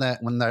when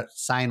the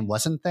sign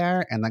wasn't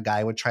there and the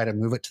guy would try to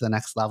move it to the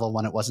next level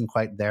when it wasn't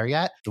quite there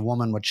yet, the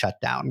woman would shut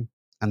down.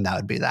 And that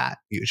would be that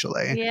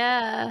usually.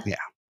 Yeah.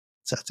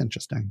 So it's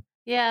interesting.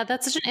 Yeah,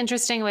 that's such an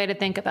interesting way to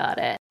think about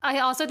it. I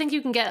also think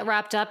you can get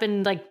wrapped up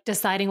in like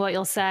deciding what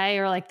you'll say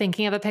or like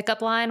thinking of a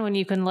pickup line when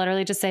you can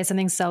literally just say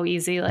something so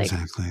easy like,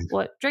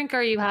 what drink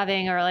are you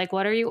having? Or like,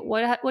 what do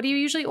you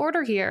usually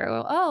order here?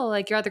 Oh,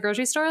 like you're at the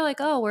grocery store? Like,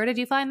 oh, where did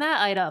you find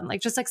that item?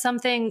 Like just like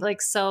something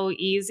like so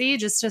easy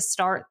just to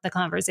start the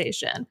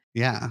conversation.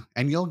 Yeah.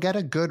 And you'll get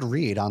a good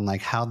read on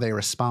like how they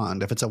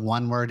respond. If it's a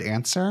one-word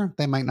answer,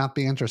 they might not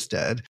be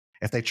interested.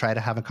 If they try to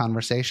have a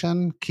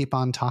conversation, keep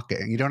on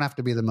talking. You don't have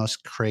to be the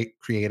most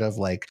creative,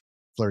 like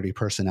flirty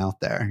person out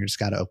there. You just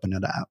got to open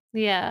it up.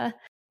 Yeah.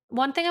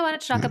 One thing I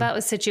wanted to talk about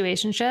was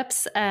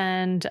situationships.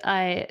 And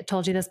I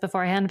told you this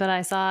beforehand, but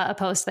I saw a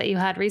post that you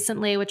had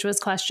recently, which was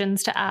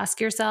questions to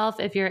ask yourself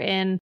if you're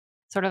in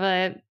sort of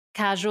a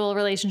casual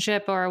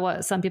relationship or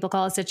what some people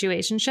call a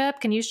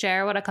situationship. Can you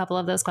share what a couple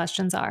of those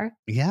questions are?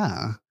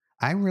 Yeah.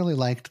 I really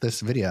liked this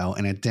video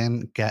and it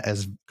didn't go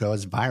as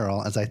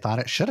viral as I thought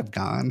it should have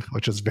gone,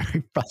 which was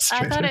very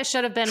frustrating. I thought it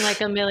should have been like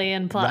 1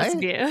 million plus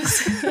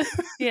views.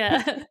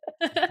 Yeah.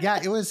 Yeah,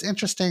 it was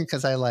interesting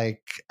because I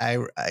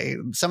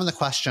some of the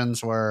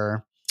questions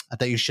were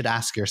that you should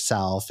ask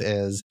yourself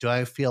is, do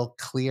I feel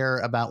clear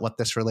about what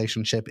this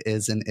relationship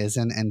is and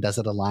isn't, and does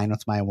it align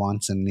with my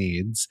wants and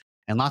needs?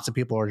 And lots of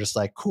people were just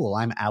like, cool,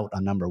 I'm out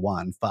on number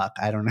one. Fuck,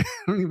 I don't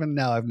even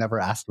know. I've never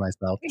asked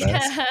myself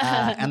this.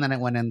 And then it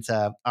went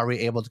into, are we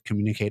able to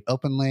communicate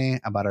openly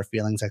about our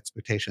feelings,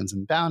 expectations,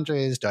 and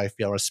boundaries? Do I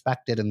feel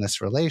respected in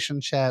this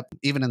relationship?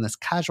 Even in this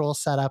casual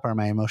setup, are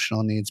my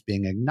emotional needs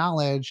being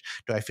acknowledged?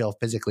 Do I feel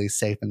physically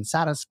safe and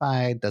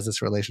satisfied? Does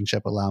this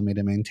relationship allow me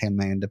to maintain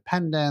my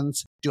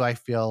independence? Do I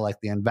feel like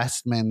the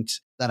investment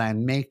that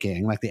I'm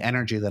making, like the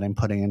energy that I'm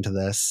putting into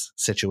this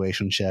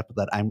situationship,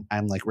 that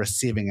I'm like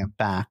receiving it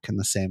back in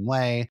the same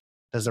way?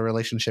 Does the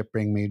relationship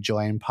bring me joy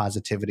and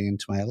positivity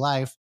into my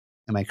life?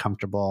 Am I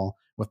comfortable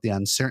with the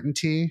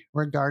uncertainty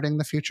regarding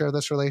the future of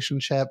this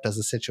relationship? Does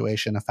the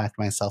situation affect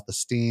my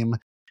self-esteem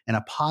in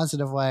a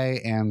positive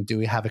way? And do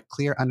we have a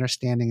clear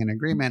understanding and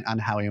agreement on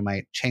how we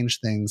might change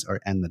things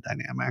or end the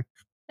dynamic?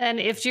 And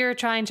if you're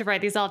trying to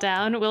write these all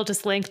down, we'll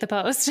just link the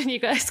post and you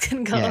guys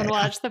can go and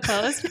watch the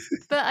post.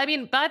 But I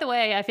mean, by the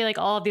way, I feel like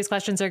all of these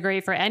questions are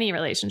great for any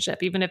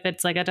relationship, even if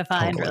it's like a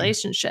defined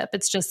relationship.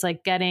 It's just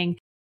like getting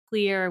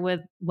clear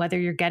with whether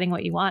you're getting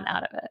what you want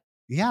out of it.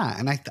 Yeah.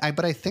 And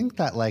but I think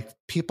that like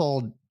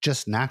people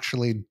just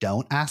naturally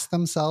don't ask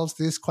themselves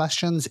these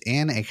questions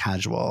in a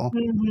casual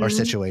or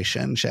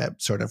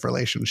situationship sort of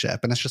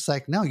relationship. And it's just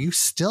like, no, you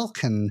still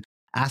can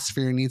ask for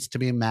your needs to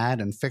be met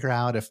and figure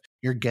out if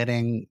you're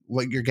getting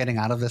what you're getting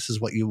out of this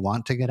is what you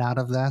want to get out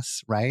of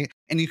this, right?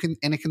 And it can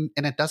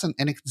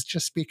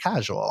just be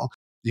casual.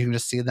 You can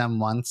just see them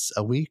once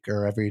a week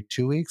or every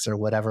 2 weeks or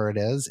whatever it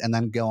is, and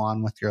then go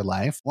on with your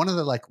life. One of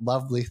the like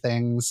lovely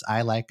things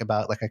I like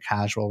about like a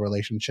casual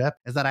relationship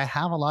is that I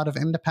have a lot of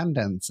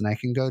independence and I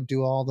can go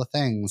do all the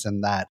things,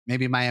 and that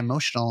maybe my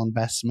emotional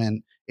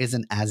investment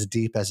isn't as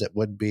deep as it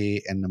would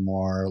be in a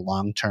more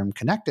long-term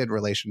connected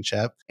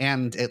relationship,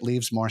 and it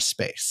leaves more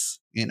space,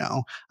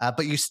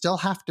 but you still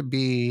have to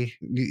be,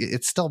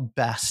 it's still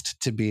best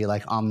to be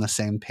like on the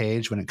same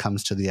page when it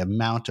comes to the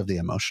amount of the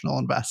emotional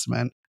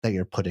investment that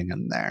you're putting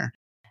in there.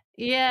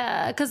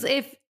 Yeah, because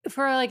if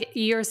for like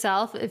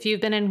yourself, if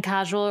you've been in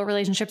casual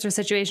relationships or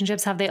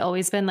situationships, have they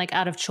always been like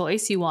out of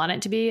choice? You want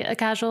it to be a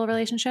casual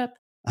relationship?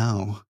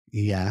 Oh,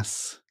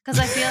 yes. Because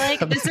I feel like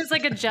this is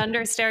like a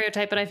gender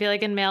stereotype, but I feel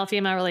like in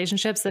male-female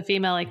relationships, the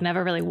female like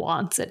never really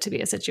wants it to be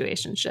a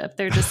situationship.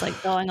 They're just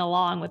like going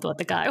along with what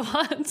the guy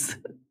wants.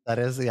 That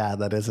is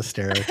a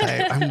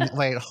stereotype.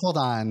 Wait, hold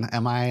on.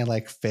 Am I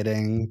like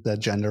fitting the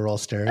gender role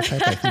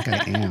stereotype? I think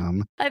I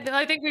am.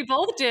 I think we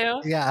both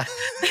do. Yeah.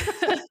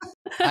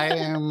 I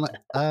am.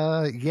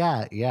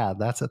 Yeah,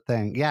 that's a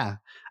thing. Yeah.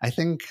 I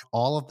think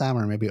all of them,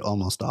 or maybe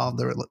almost all of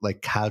the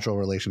like casual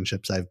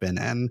relationships I've been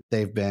in,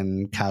 they've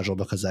been casual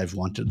because I've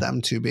wanted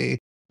them to be,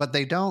 but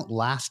they don't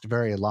last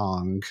very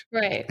long.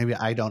 Right. Maybe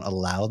I don't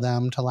allow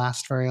them to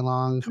last very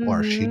long,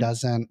 or she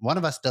doesn't. One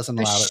of us doesn't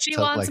allow it. She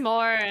wants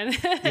more.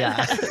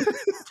 Yeah.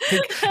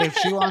 If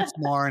she wants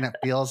more and it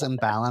feels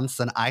imbalanced,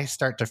 then I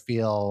start to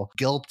feel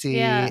guilty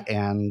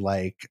and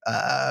like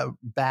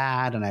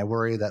bad, and I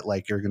worry that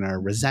like you're gonna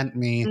resent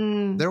me.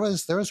 There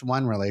was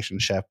one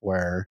relationship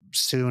where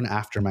soon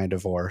after my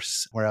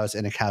divorce, where I was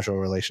in a casual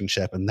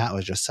relationship, and that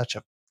was just such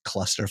a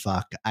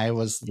clusterfuck. I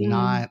was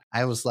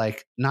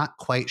like not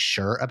quite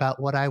sure about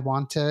what I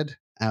wanted.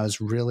 I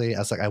was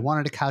like, I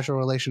wanted a casual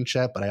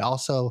relationship, but I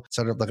also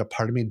sort of like a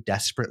part of me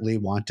desperately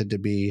wanted to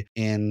be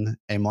in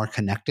a more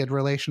connected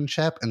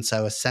relationship. And so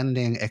I was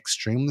sending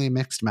extremely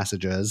mixed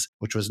messages,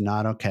 which was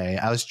not okay.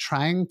 I was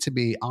trying to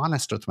be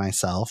honest with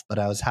myself, but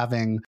I was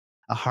having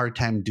a hard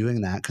time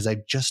doing that because I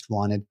just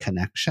wanted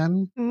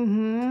connection.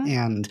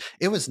 And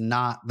it was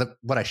not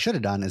what I should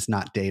have done is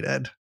not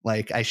dated.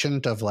 Like I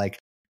shouldn't have like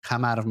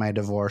come out of my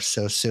divorce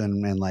so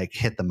soon and like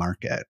hit the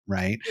market,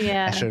 right?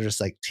 Yeah. I should have just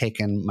like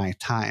taken my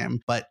time.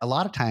 But a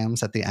lot of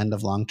times at the end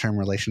of long-term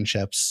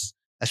relationships,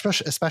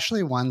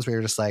 especially ones where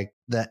you're just like,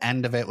 the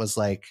end of it was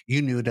like,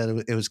 you knew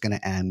that it was going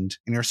to end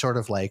and you're sort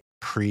of like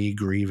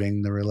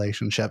pre-grieving the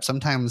relationship.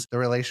 Sometimes the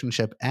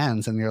relationship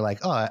ends and you're like,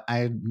 oh,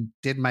 I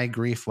did my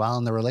grief while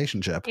in the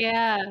relationship.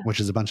 Yeah. Which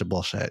is a bunch of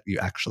bullshit. You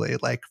actually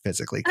like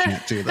physically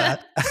can't do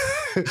that.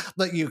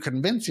 But you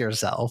convince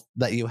yourself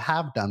that you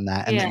have done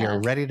that and that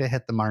you're ready to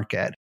hit the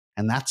market.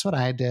 And that's what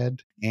I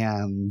did.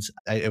 And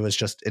it was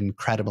just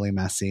incredibly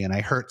messy. And I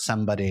hurt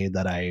somebody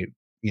that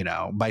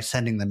by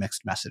sending the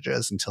mixed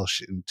messages until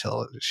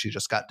she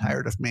just got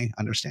tired of me,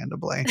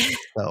 understandably.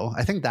 So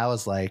I think that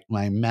was like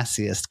my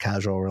messiest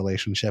casual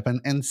relationship.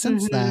 And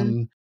since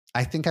then,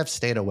 I think I've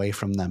stayed away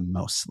from them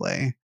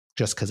mostly.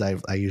 Just because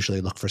I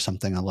usually look for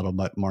something a little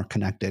bit more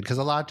connected. Because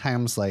a lot of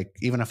times, like,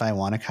 even if I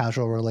want a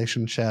casual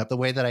relationship, the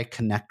way that I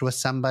connect with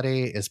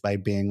somebody is by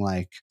being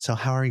like, so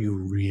how are you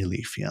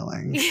really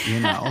feeling?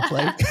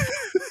 Like,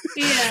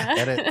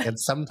 and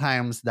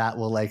sometimes that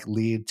will like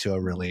lead to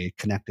a really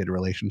connected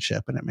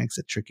relationship, and it makes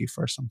it tricky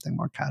for something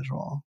more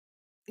casual.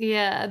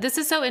 Yeah, this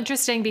is so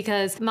interesting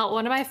because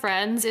one of my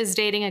friends is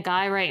dating a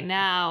guy right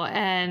now,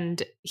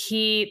 and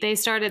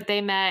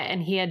they met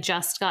and he had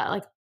just got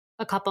like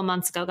a couple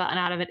months ago gotten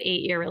out of an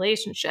 8-year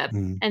relationship,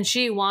 and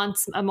she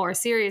wants a more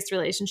serious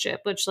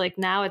relationship, which like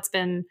now it's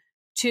been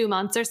 2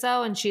 months or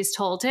so, and she's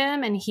told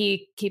him, and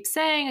he keeps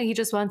saying he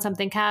just wants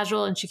something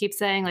casual, and she keeps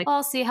saying like,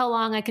 I'll see how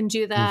long I can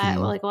do that.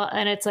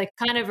 And it's like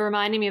kind of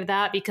reminding me of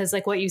that, because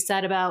like what you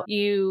said about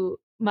you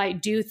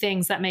might do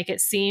things that make it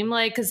seem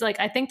like, because like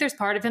I think there's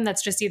part of him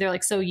that's just either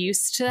like so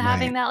used to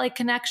having that like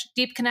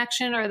deep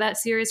connection or that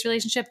serious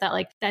relationship that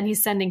like then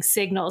he's sending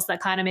signals that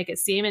kind of make it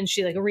seem, and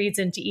she like reads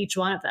into each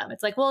one of them.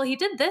 It's like, well, he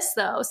did this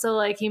though, so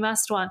like he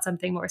must want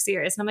something more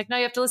serious. And I'm like, no,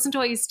 you have to listen to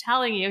what he's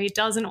telling you. He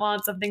doesn't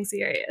want something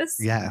serious.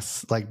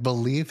 Yes, like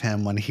believe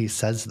him when he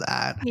says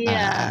that.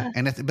 Yeah.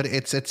 But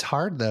it's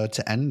hard though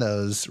to end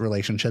those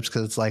relationships,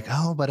 because it's like,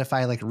 oh, but if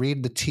I like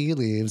read the tea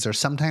leaves, or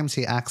sometimes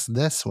he acts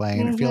this way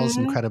and it feels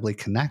incredibly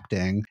connecting.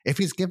 If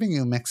he's giving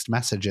you mixed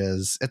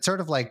messages, it's sort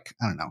of like,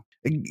 I don't know,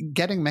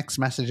 getting mixed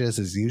messages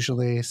is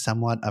usually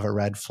somewhat of a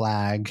red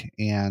flag.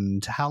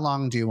 And how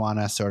long do you want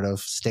to sort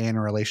of stay in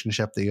a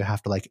relationship that you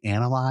have to like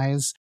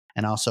analyze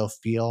and also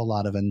feel a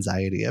lot of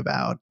anxiety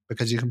about?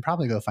 Because you can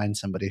probably go find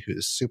somebody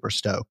who's super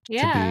stoked to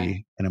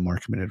be in a more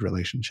committed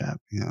relationship.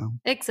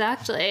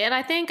 Exactly. And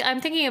I think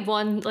I'm thinking of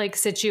one like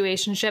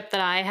situationship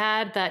that I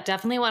had that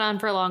definitely went on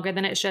for longer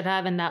than it should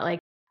have, and that like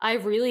I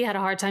really had a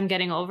hard time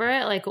getting over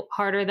it, like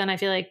harder than I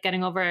feel like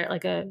getting over it,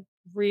 like a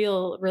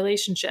real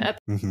relationship.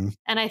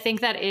 And I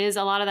think a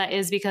lot of that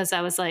is because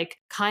I was like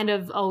kind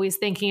of always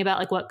thinking about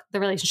like what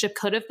the relationship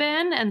could have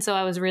been. And so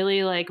I was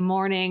really like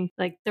mourning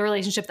like the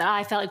relationship that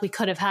I felt like we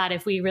could have had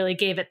if we really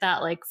gave it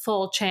that like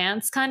full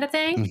chance kind of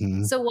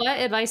thing. So what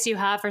advice do you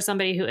have for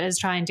somebody who is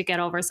trying to get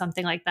over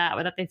something like that,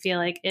 or that they feel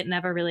like it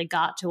never really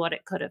got to what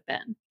it could have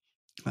been?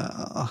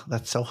 Oh,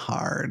 that's so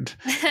hard.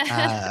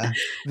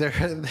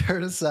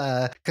 There's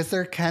because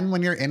there can,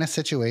 when you're in a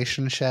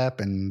situationship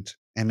and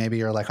and maybe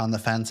you're like on the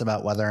fence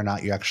about whether or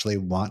not you actually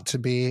want to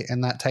be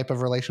in that type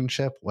of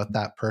relationship with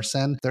that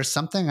person, there's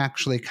something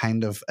actually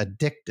kind of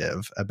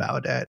addictive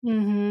about it.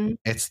 Mm-hmm.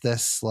 It's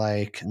this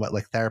like what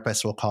like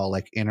therapists will call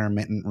like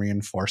intermittent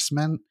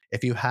reinforcement.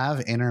 If you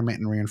have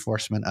intermittent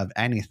reinforcement of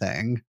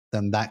anything,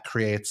 then that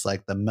creates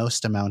like the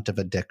most amount of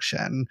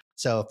addiction.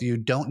 So if you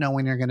don't know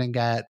when you're going to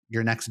get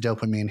your next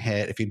dopamine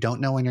hit, if you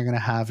don't know when you're going to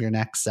have your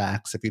next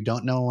sex, if you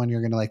don't know when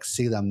you're going to like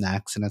see them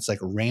next, and it's like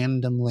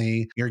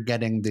randomly you're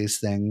getting these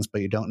things,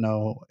 but you don't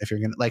know if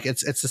you're going to like,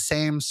 it's the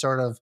same sort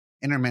of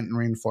intermittent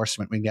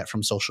reinforcement we get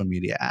from social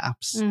media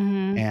apps.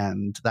 Mm-hmm.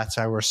 And that's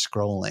why we're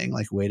scrolling,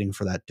 like waiting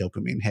for that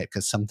dopamine hit,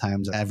 because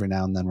sometimes every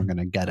now and then we're going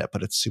to get it,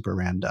 but it's super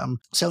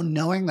random. So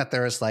knowing that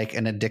there is like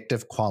an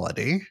addictive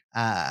quality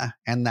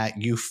and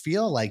that you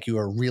feel like you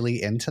are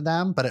really into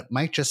them, but it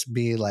might just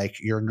be like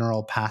your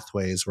neural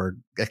pathways were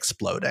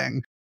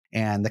exploding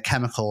and the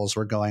chemicals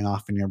were going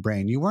off in your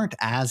brain. You weren't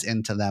as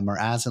into them or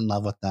as in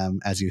love with them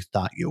as you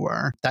thought you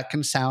were. That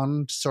can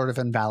sound sort of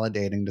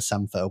invalidating to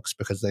some folks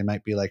because they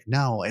might be like,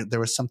 no, there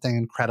was something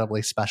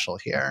incredibly special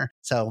here.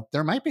 So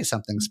there might be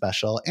something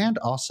special. And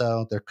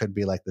also there could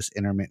be like this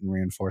intermittent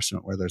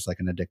reinforcement where there's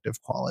like an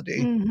addictive quality.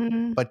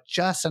 Mm-hmm. But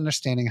just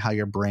understanding how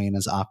your brain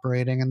is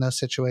operating in those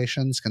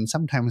situations can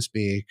sometimes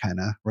be kind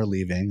of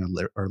relieving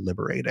or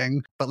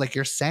liberating. But like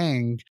you're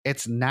saying,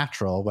 it's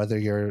natural, whether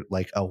you're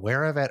like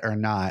aware of it or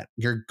not,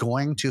 you're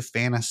going to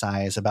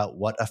fantasize about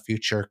what a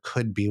future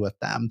could be with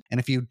them. And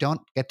if you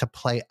don't get to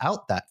play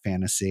out that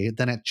fantasy,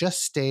 then it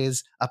just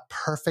stays a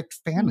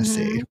perfect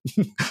fantasy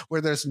where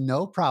there's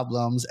no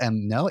problems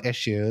and no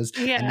issues.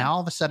 Yeah. And now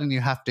all of a sudden you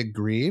have to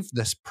grieve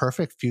this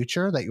perfect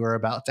future that you were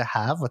about to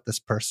have with this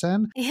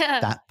person.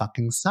 Yeah. That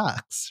fucking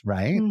sucks,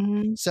 right?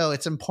 Mm-hmm. So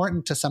it's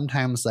important to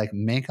sometimes like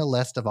make a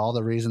list of all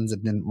the reasons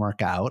it didn't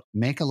work out,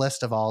 make a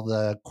list of all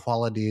the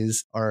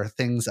qualities or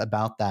things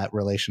about that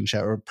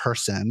relationship or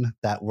person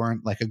that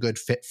weren't like a good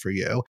fit for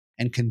you,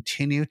 and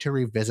continue to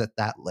revisit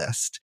that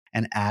list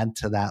and add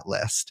to that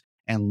list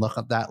and look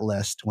at that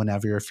list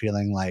whenever you're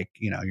feeling like,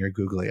 you know, your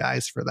googly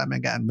eyes for them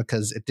again,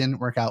 because it didn't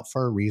work out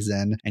for a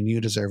reason and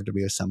you deserve to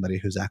be with somebody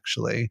who's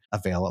actually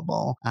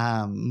available.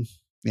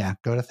 Yeah,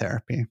 go to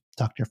therapy,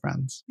 talk to your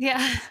friends.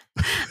 Yeah,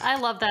 I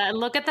love that. And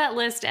look at that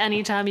list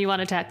anytime you want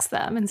to text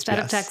them. Instead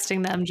of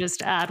texting them,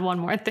 just add one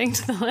more thing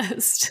to the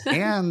list.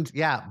 And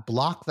yeah,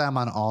 block them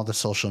on all the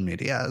social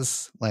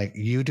medias. Like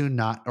you do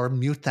not, or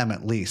mute them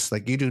at least.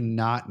 Like you do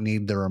not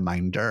need the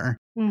reminder.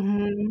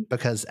 Mm-hmm.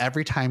 Because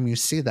every time you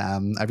see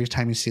them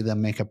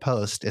make a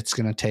post, it's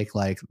going to take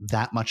like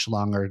that much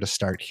longer to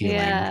start healing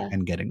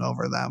and getting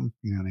over them.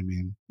 You know what I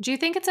mean? Do you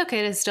think it's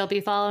okay to still be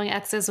following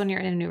exes when you're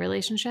in a new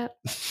relationship?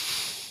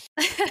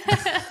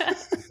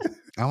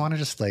 I want to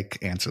just like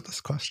answer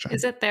this question.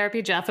 Is it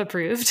Therapy Jeff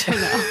approved or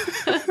no?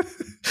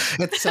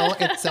 It's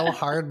so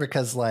hard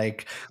because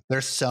like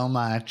there's so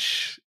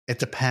much. It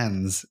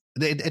depends.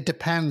 It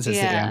depends is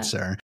the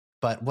answer.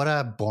 But what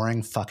a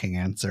boring fucking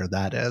answer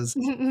that is.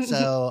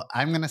 So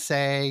I'm going to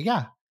say,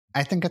 yeah,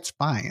 I think it's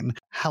fine.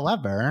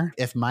 However,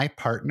 if my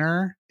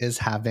partner is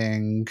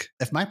having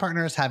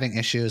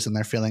issues and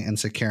they're feeling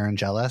insecure and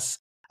jealous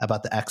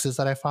about the exes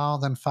that I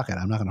follow, then fuck it.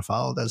 I'm not going to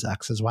follow those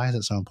exes. Why is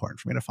it so important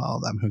for me to follow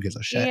them? Who gives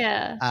a shit?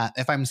 Yeah.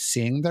 If I'm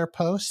seeing their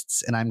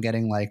posts and I'm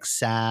getting like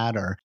sad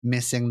or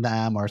missing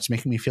them or it's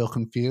making me feel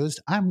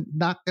confused, I'm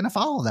not going to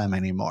follow them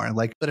anymore.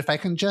 Like, but if I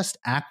can just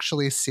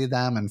actually see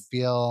them and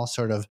feel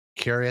sort of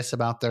curious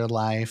about their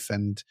life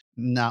and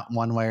not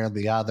one way or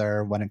the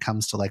other when it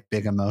comes to like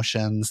big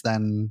emotions,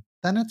 then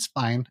it's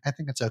fine. I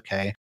think it's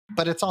okay.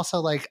 But it's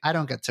also like, I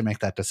don't get to make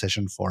that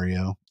decision for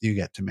you. You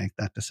get to make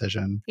that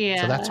decision.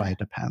 Yeah. So that's why it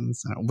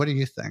depends. What do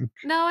you think?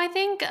 No, I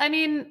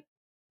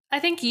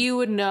think you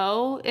would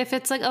know if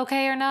it's like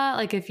okay or not.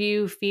 Like if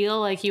you feel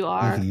like you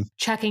are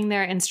checking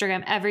their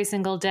Instagram every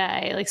single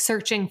day, like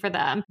searching for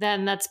them,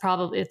 then it's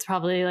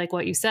probably like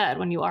what you said.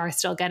 When you are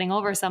still getting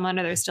over someone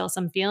or there's still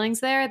some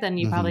feelings there, then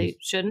you probably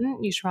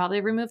shouldn't. You should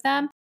probably remove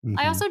them.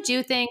 I also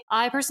do think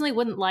I personally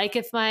wouldn't like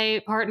if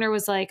my partner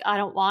was like, I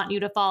don't want you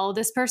to follow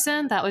this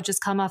person. That would just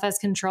come off as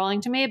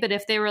controlling to me. But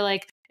if they were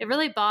like, it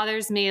really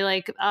bothers me,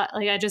 like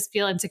I just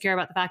feel insecure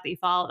about the fact that you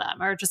follow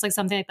them or just like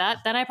something like that,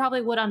 then I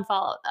probably would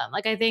unfollow them.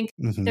 Like I think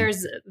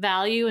there's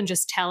value in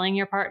just telling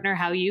your partner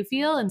how you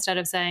feel instead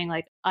of saying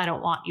like, I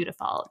don't want you to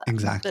follow them.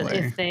 Exactly. But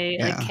if they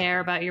like care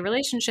about your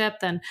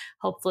relationship, then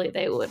hopefully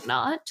they would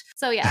not.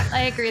 So yeah,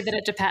 I agree that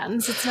it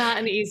depends. It's not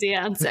an easy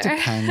answer. It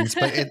depends,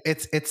 but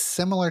it's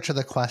similar to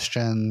the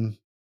question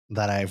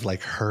that I've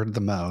like heard the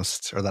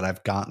most or that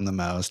I've gotten the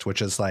most,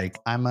 which is like,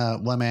 I'm a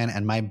woman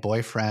and my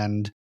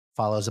boyfriend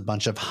follows a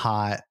bunch of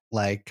hot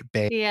like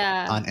babe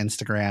on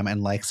Instagram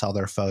and likes all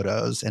their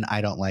photos and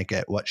I don't like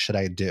it. What should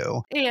I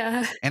do?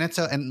 Yeah.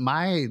 And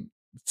my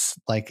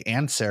like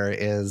answer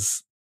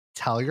is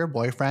tell your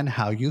boyfriend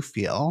how you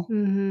feel.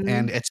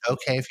 And it's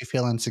okay if you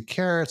feel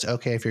insecure. It's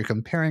okay if you're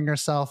comparing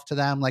yourself to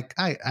them. Like,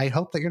 I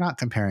hope that you're not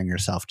comparing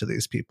yourself to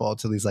these people,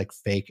 to these like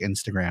fake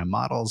Instagram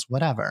models,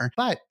 whatever.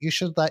 But you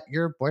should let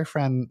your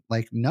boyfriend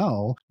like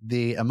know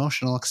the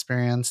emotional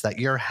experience that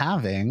you're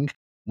having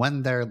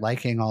when they're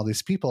liking all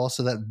these people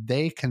so that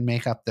they can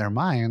make up their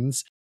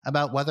minds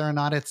about whether or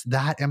not it's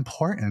that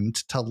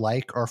important to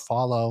like or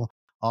follow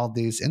all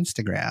these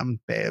Instagram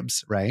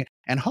babes, right?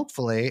 And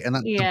hopefully, and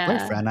then the Yeah.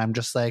 boyfriend, I'm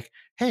just like,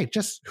 hey,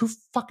 just who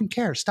fucking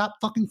cares? Stop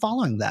fucking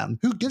following them.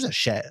 Who gives a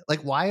shit?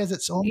 Like, why is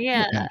it so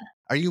Yeah. important?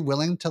 Are you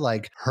willing to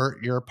like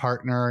hurt your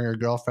partner or your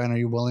girlfriend? Are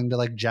you willing to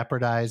like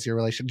jeopardize your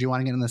relationship? Do you want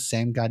to get in the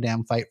same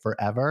goddamn fight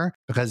forever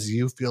because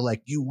you feel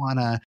like you want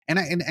to?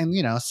 And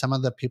you know, some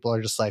of the people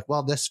are just like,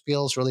 well, this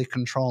feels really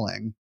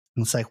controlling.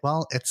 And it's like,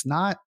 well, it's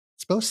not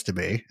supposed to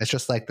be. It's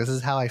just like, this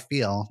is how I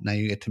feel. Now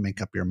you get to make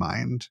up your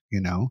mind,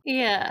 you know?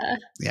 Yeah.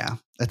 Yeah.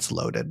 It's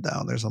loaded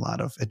though. There's a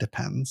lot of, it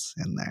depends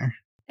in there.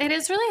 It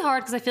is really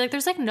hard because I feel like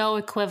there's like no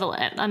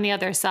equivalent on the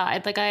other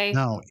side. Like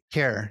No,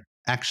 here.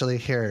 Actually,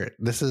 here,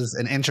 this is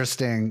an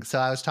interesting. So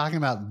I was talking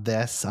about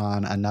this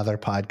on another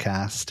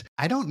podcast.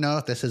 I don't know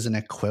if this is an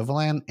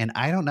equivalent, and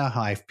I don't know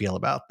how I feel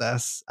about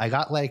this. I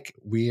got like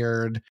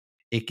weird,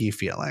 icky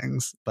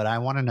feelings, but I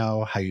want to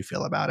know how you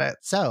feel about it.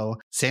 So,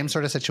 same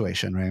sort of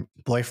situation, right?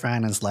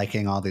 Boyfriend is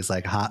liking all these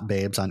like hot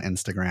babes on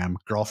Instagram.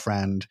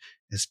 Girlfriend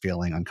is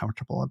feeling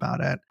uncomfortable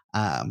about it.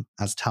 I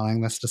was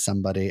telling this to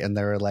somebody, and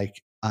they were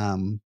like,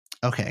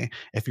 okay,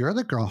 if you're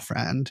the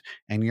girlfriend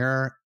and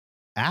you're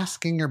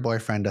asking your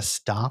boyfriend to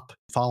stop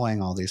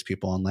following all these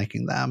people and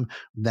liking them,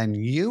 then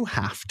you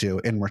have to,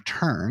 in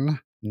return,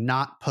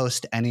 not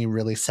post any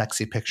really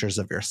sexy pictures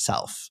of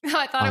yourself.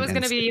 I thought it was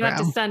going to be you have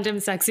to send him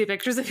sexy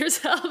pictures of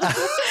yourself.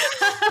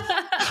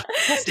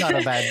 That's not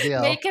a bad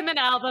deal. Make him an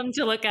album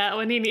to look at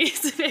when he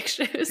needs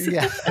pictures.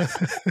 Yeah.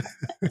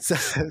 So,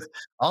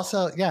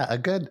 also, yeah, a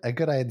good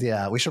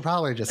idea. We should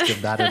probably just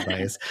give that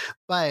advice.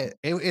 But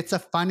it's a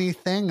funny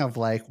thing of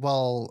like,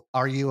 well,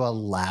 are you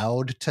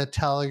allowed to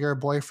tell your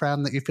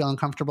boyfriend that you feel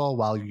uncomfortable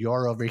while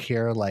you're over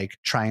here like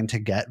trying to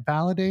get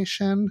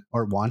validation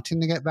or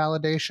wanting to get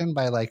validation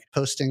by like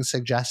posting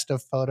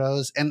suggestive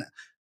photos? And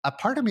a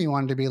part of me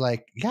wanted to be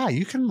like, yeah,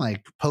 you can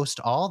like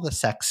post all the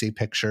sexy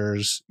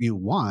pictures you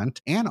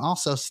want and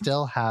also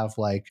still have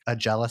like a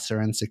jealous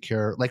or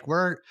insecure, like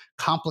we're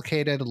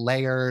complicated,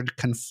 layered,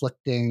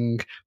 conflicting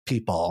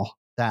people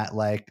that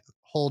like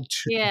hold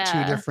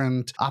two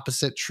different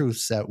opposite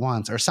truths at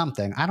once or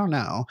something. I don't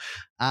know.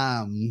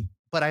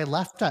 But I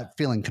left that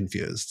feeling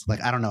confused.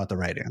 Like, I don't know what the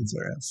right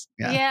answer is.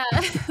 Yeah.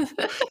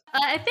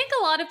 I think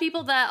a lot of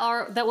people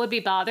that would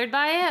be bothered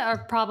by it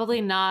are probably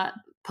not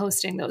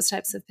posting those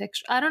types of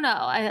pictures. I don't know.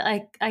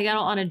 I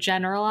don't want to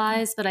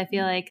generalize, but I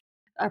feel like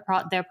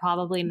they're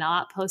probably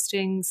not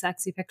posting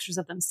sexy pictures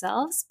of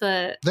themselves,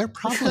 but they're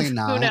probably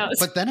not. Who knows?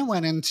 But then it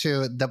went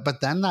into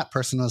but then that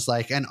person was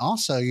like, and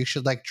also you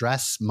should like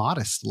dress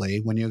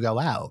modestly when you go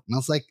out. And I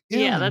was like,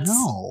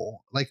 no,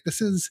 like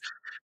this is,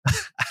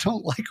 I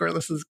don't like where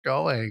this is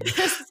going.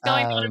 This is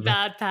going on a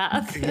bad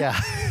path. Yeah,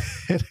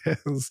 it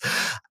is.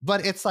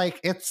 But it's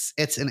like,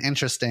 it's an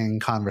interesting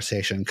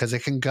conversation because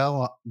it can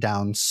go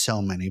down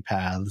so many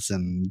paths.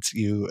 And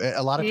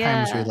a lot of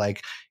times we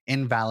like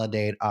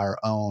invalidate our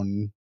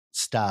own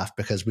stuff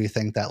because we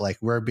think that like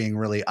we're being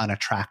really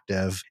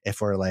unattractive if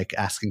we're like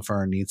asking for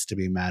our needs to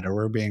be met, or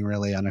we're being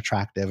really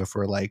unattractive if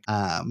we're like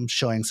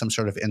showing some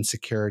sort of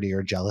insecurity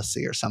or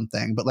jealousy or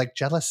something. But like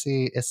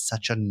jealousy is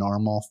such a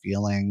normal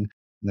feeling.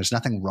 There's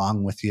nothing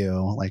wrong with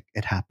you. Like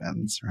it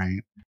happens,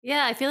 right?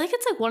 Yeah, I feel like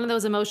it's like one of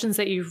those emotions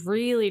that you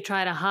really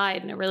try to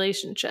hide in a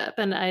relationship.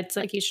 And it's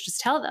like, you should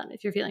just tell them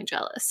if you're feeling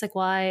jealous. Like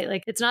why?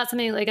 Like it's not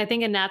something like, I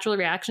think a natural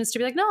reaction is to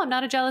be like, no, I'm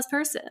not a jealous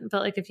person.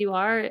 But like if you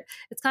are,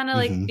 it's kind of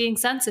like being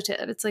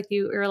sensitive. It's like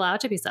you're allowed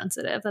to be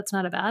sensitive. That's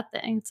not a bad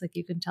thing. It's like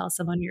you can tell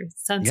someone you're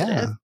sensitive.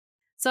 Yeah.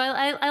 So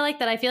I like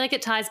that. I feel like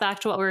it ties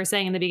back to what we were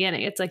saying in the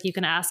beginning. It's like you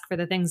can ask for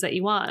the things that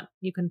you want.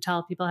 You can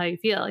tell people how you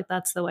feel. Like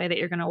that's the way that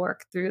you're going to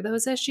work through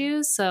those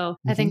issues. So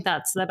I think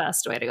that's the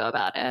best way to go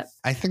about it.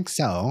 I think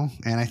so.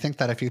 And I think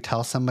that if you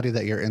tell somebody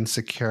that you're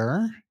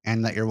insecure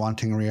and that you're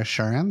wanting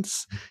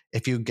reassurance,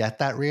 if you get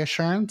that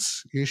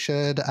reassurance, you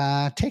should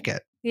take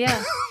it.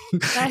 Yeah.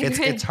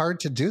 It's hard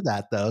to do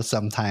that though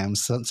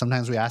sometimes.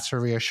 Sometimes we ask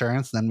for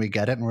reassurance, then we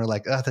get it and we're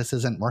like, oh, this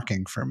isn't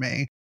working for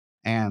me.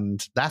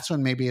 And that's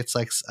when maybe it's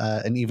like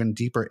an even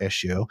deeper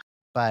issue.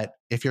 But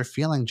if you're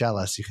feeling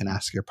jealous, you can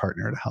ask your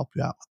partner to help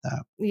you out with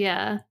that.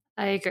 Yeah,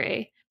 I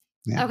agree.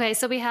 Yeah. Okay,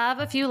 so we have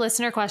a few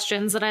listener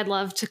questions that I'd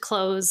love to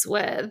close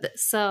with.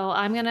 So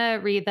I'm going to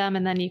read them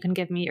and then you can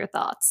give me your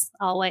thoughts.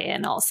 I'll weigh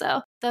in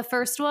also. The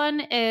first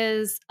one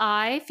is,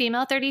 I,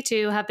 female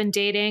 32, have been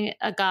dating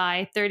a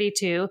guy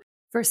 32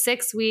 for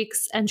 6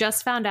 weeks and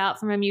just found out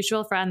from a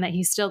mutual friend that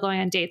he's still going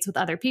on dates with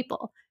other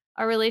people.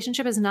 Our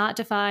relationship is not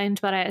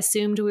defined, but I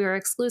assumed we were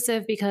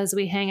exclusive because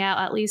we hang out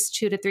at least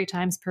 2 to 3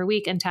 times per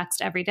week and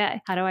text every day.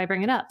 How do I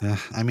bring it up?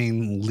 I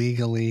mean,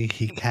 legally,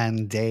 he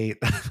can date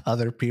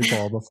other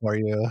people before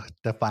you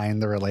define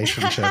the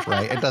relationship,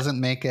 right? It doesn't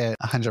make it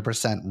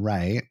 100%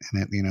 right.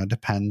 And it,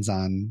 depends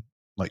on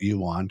what you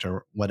want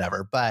or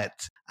whatever.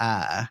 But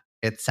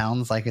it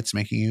sounds like it's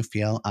making you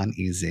feel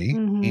uneasy.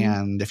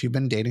 And if you've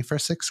been dating for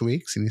 6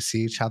 weeks and you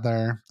see each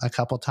other a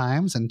couple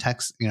times and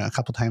text, a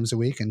couple times a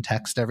week and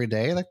text every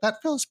day, like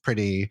that feels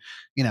pretty,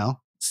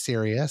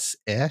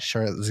 serious-ish,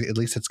 or at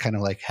least it's kind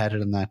of like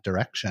headed in that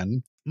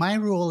direction. My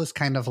rule is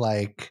kind of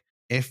like,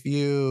 if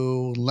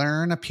you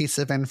learn a piece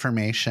of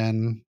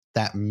information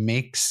that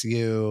makes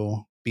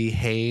you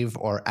behave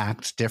or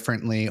act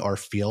differently or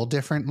feel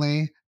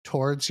differently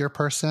towards your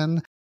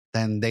person,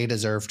 then they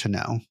deserve to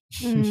know.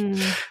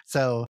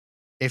 So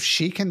if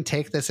she can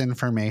take this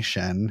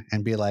information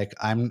and be like,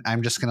 I'm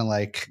just going to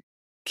like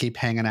keep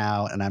hanging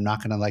out and I'm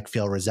not going to like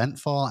feel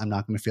resentful, I'm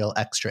not going to feel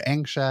extra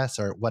anxious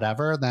or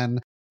whatever, then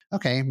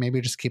okay, maybe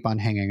just keep on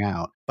hanging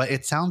out. But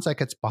it sounds like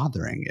it's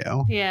bothering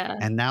you. Yeah.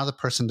 And now the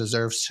person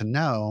deserves to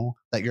know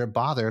that you're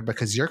bothered,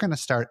 because you're going to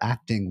start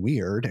acting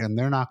weird and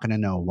they're not going to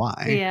know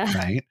why. Yeah.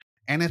 Right.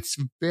 And it's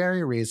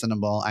very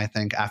reasonable, I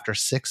think, after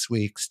 6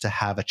 weeks to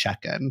have a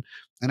check-in.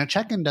 And a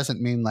check-in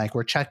doesn't mean like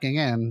we're checking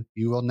in,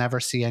 you will never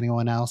see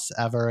anyone else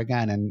ever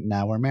again, and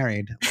now we're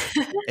married.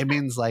 It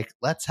means like,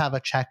 let's have a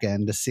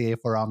check-in to see if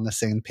we're on the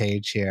same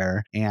page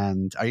here.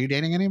 And are you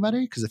dating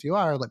anybody? Because if you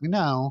are, let me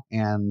know,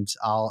 and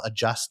I'll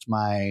adjust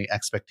my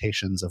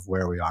expectations of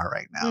where we are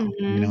right now.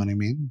 You know what I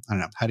mean? I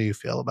don't know. How do you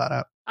feel about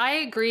it? I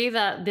agree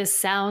that this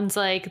sounds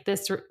like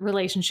this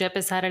relationship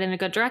is headed in a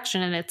good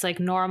direction, and it's like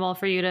normal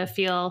for you to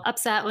feel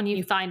upset when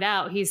you find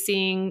out he's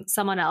seeing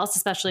someone else,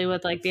 especially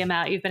with like the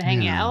amount you've been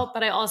hanging out.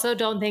 But I also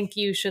don't think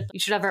you should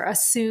ever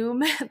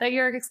assume that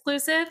you're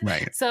exclusive.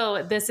 Right.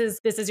 So this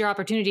is your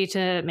opportunity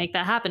to make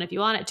that happen if you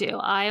want it to.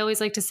 I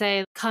always like to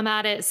say, come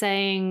at it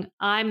saying,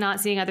 I'm not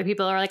seeing other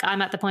people, or like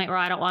I'm at the point where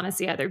I don't want to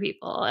see other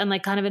people, and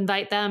like kind of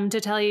invite them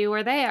to tell you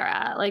where they are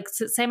at. Like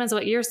same as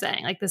what you're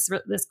saying. Like this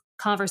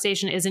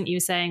conversation isn't you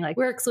saying like,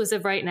 we're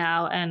exclusive right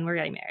now and we're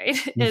getting married.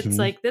 It's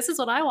like, this is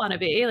what I want to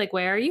be. Like,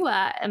 where are you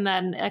at? And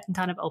then I can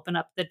kind of open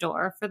up the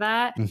door for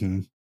that.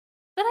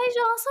 But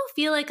I also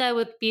feel like I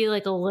would be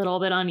like a little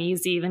bit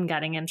uneasy even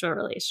getting into a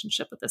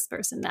relationship with this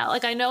person now.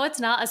 Like, I know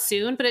it's not as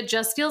soon, but it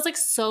just feels like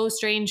so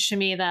strange to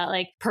me that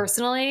like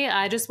personally,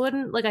 I just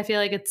wouldn't like, I feel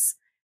like it's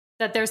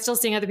that they're still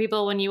seeing other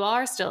people when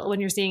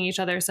you're seeing each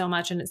other so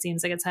much. And it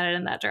seems like it's headed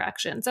in that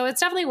direction. So it's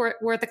definitely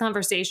worth the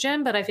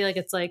conversation, but I feel like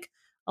it's like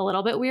a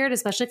little bit weird,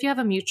 especially if you have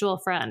a mutual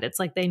friend. It's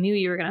like they knew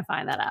you were going to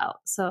find that out.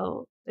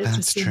 So it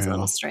just seems a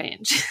little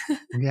strange.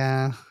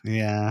 Yeah.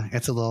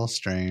 It's a little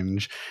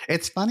strange.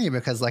 It's funny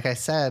because like I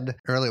said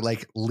earlier,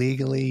 like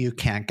legally you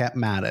can't get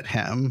mad at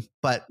him,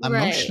 but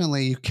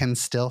emotionally you can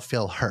still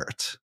feel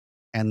hurt,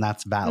 and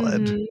that's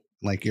valid.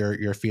 Like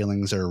your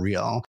feelings are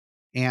real.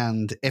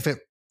 And if it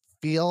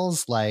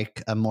feels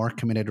like a more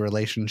committed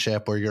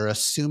relationship, or you're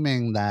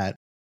assuming that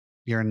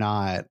you're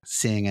not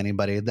seeing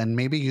anybody, then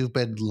maybe you've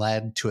been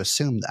led to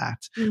assume that.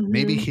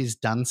 Maybe he's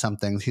done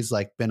something. He's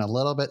like been a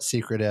little bit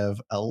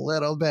secretive, a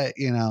little bit,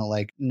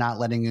 like not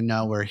letting you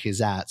know where he's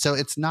at. So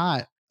it's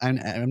not, I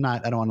don't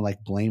want to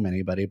like blame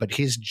anybody, but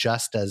he's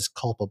just as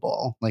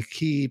culpable. Like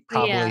he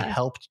probably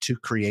helped to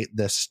create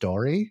this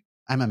story.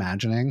 I'm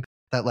imagining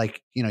that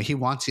like, he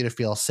wants you to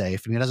feel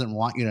safe and he doesn't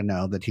want you to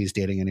know that he's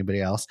dating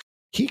anybody else.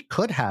 He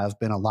could have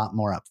been a lot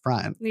more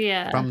upfront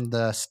from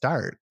the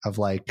start of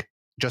like,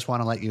 just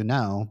want to let you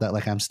know that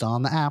like I'm still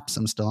on the apps,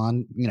 I'm still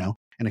on,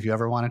 and if you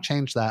ever want to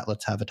change that,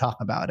 let's have a talk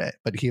about it.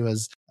 But he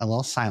was a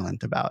little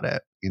silent about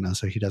it,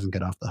 so he doesn't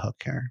get off the hook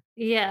here.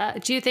 Yeah.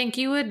 Do you think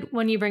you would,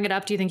 when you bring it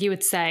up, do you think you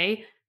would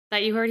say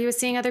that you heard he was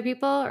seeing other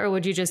people, or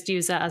would you just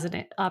use that as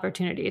an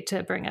opportunity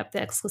to bring up the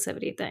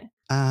exclusivity thing?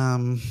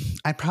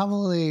 I'd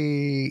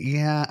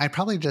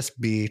probably just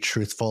be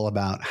truthful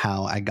about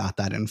how I got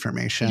that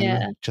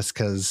information, just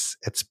because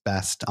it's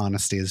best.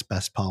 Honesty is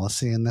best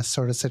policy in this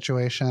sort of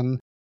situation.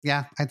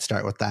 Yeah, I'd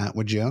start with that.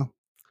 Would you?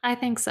 I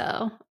think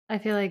so. I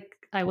feel like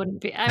I wouldn't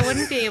be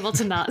able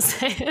to not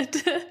say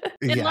it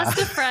unless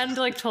the friend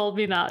like told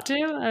me not to.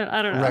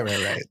 I don't know.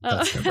 Right.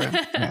 That's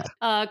different.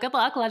 Yeah. Good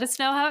luck. Let us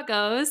know how it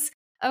goes.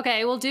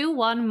 Okay, we'll do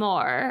one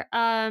more.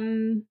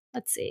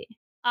 Let's see.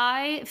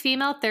 I,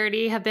 female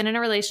 30, have been in a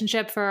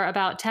relationship for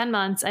about 10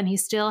 months and he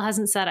still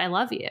hasn't said I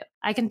love you.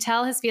 I can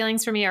tell his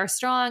feelings for me are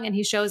strong and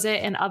he shows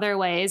it in other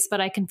ways,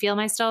 but I can feel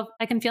myself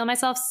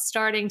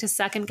starting to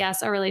second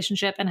guess our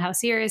relationship and how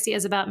serious he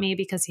is about me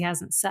because he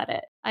hasn't said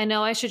it. I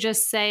know I should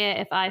just say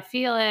it if I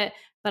feel it,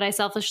 but I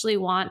selfishly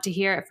want to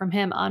hear it from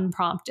him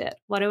unprompted.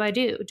 What do I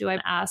do? Do I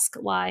ask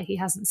why he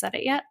hasn't said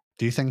it yet?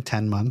 Do you think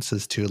 10 months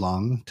is too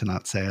long to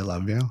not say I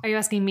love you? Are you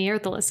asking me or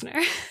the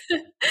listener?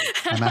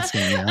 I'm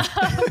asking you.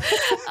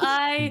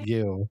 I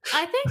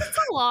think it's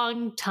a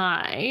long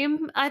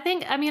time.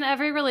 I mean,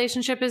 every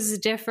relationship is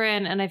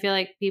different. And I feel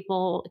like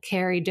people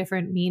carry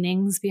different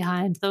meanings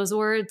behind those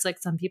words.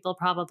 Like some people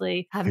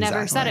probably have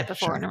never said it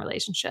before in a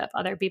relationship.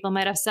 Other people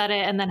might have said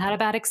it and then had a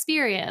bad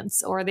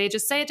experience, or they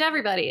just say it to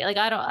everybody. Like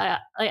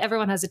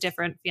everyone has a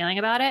different feeling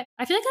about it.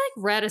 I feel like I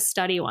read a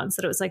study once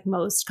that it was like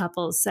most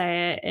couples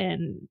say it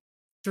in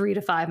 3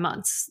 to 5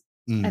 months.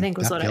 I think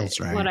was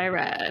what I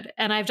read.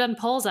 And I've done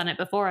polls on it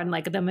before, and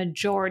like the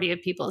majority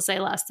of people say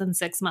less than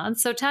 6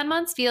 months. So 10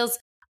 months feels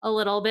a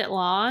little bit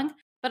long,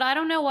 but I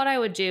don't know what I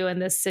would do in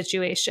this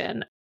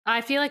situation.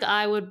 I feel like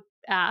I would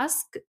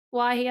ask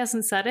why he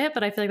hasn't said it,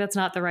 but I feel like that's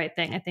not the right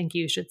thing. I think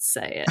you should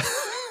say it.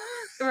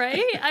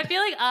 Right? I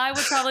feel like I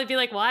would probably be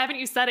like, why haven't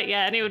you said it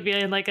yet? And it would be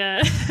in like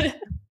a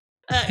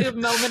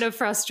moment of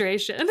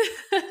frustration.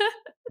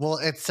 Well,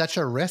 it's such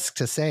a risk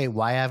to say,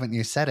 why haven't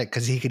you said it?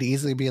 Because he could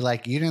easily be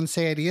like, you didn't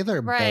say it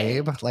either, Right.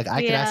 babe. Like,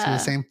 I could ask you the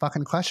same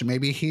fucking question.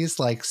 Maybe he's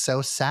like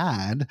so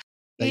sad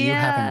that you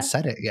haven't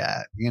said it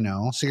yet,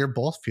 So you're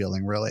both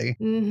feeling really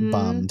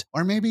bummed.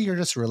 Or maybe you're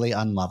just really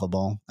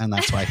unlovable and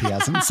that's why he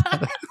hasn't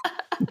said it.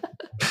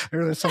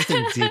 Or there's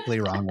something deeply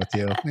wrong with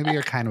you. Maybe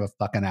you're kind of a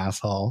fucking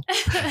asshole.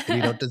 And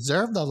you don't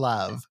deserve the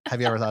love. Have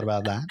you ever thought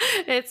about that?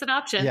 It's an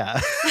option. Yeah.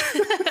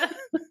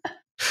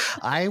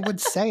 I would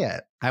say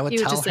it. I would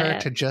tell her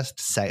to just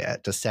say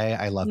it, to say,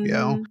 I love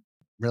you.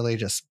 Really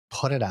just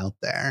put it out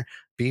there.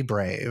 Be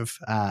brave.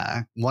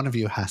 One of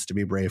you has to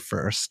be brave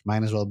first.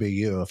 Might as well be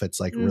you if it's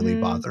like really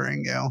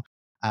bothering you.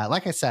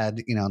 Like I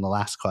said, in the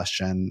last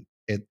question,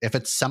 if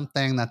it's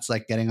something that's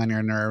like getting on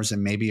your nerves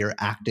and maybe you're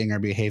acting or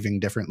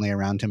behaving differently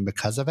around him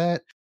because of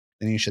it,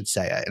 then you should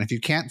say it. And if you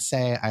can't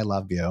say, I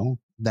love you,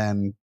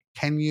 then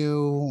can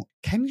you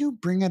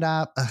bring it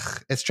up?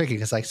 It's tricky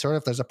because like sort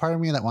of there's a part of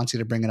me that wants you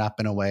to bring it up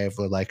in a way of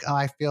like, oh,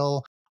 I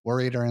feel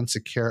worried or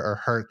insecure or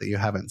hurt that you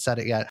haven't said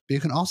it yet. But you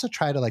can also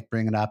try to like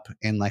bring it up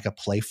in like a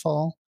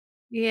playful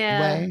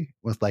way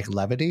with like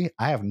levity.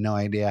 I have no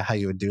idea how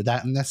you would do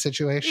that in this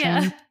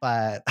situation,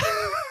 but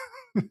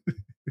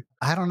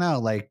I don't know.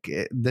 Like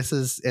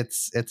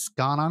it's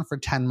gone on for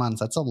 10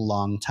 months. That's a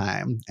long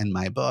time in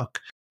my book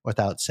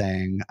without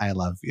saying, I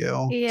love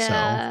you.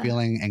 Yeah. So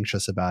feeling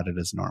anxious about it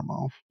is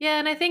normal. Yeah.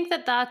 And I think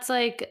that's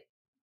like,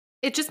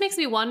 it just makes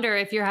me wonder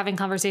if you're having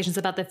conversations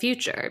about the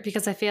future,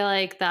 because I feel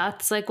like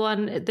that's like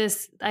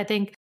I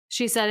think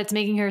she said it's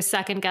making her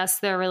second guess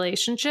their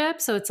relationship.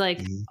 So it's like,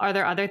 are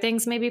there other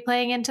things maybe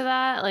playing into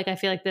that? Like, I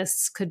feel like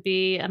this could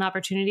be an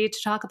opportunity to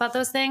talk about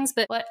those things.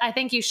 But what I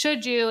think you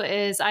should do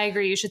is, I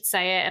agree, you should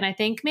say it. And I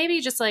think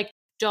maybe just like,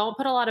 don't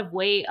put a lot of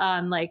weight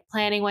on like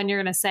planning when you're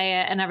going to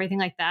say it and everything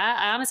like that.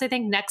 I honestly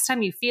think next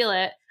time you feel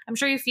it, I'm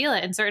sure you feel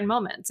it in certain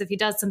moments. If he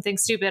does something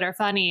stupid or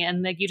funny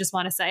and like you just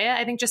want to say it,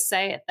 I think just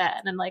say it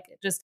then and like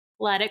just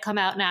let it come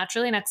out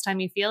naturally next time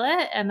you feel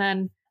it. And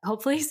then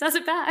hopefully he says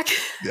it back.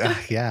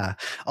 Yeah.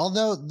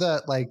 Although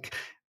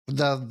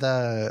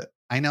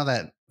I know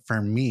that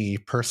for me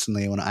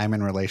personally, when I'm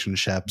in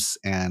relationships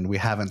and we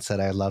haven't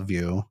said I love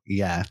you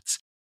yet,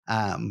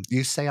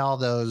 you say all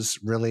those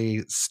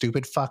really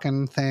stupid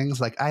fucking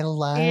things like, I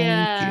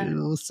like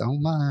you so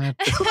much.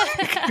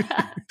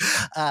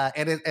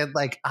 And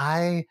like,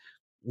 I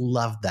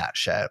love that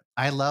shit.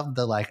 I love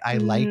the like, I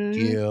like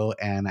you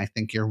and I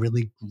think you're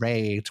really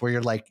great, where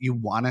you're like, you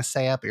want to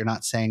say it, but you're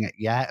not saying it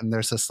yet. And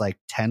there's this like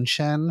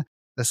tension,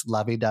 this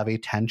lovey-dovey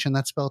tension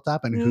that's built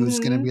up, and who's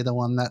going to be the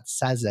one that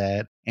says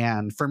it.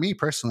 And for me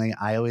personally,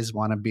 I always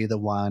want to be the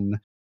one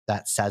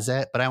that says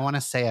it, but I want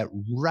to say it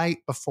right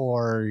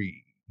before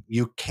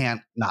you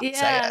can't not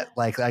say it.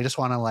 Like, I just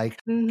want to like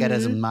get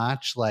as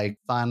much like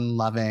fun,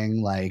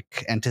 loving,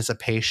 like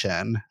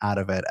anticipation out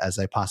of it as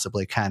I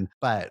possibly can.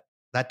 But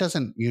that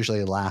doesn't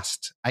usually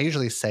last. I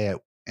usually say it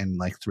in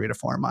like 3 to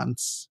 4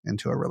 months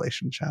into a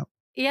relationship.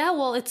 Yeah.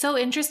 Well, it's so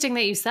interesting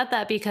that you said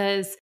that,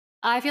 because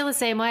I feel the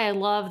same way. I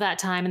love that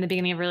time in the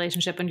beginning of a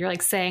relationship when you're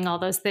like saying all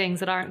those things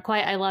that aren't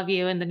quite I love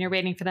you, and then you're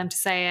waiting for them to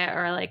say it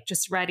or like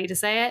just ready to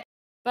say it.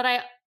 But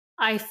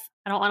I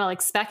don't want to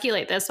like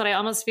speculate this, but I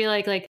almost feel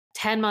like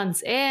 10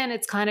 months in,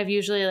 it's kind of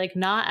usually like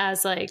not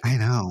as like, I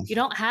know, you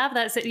don't have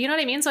that, you know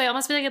what I mean? So I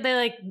almost feel like they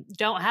like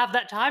don't have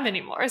that time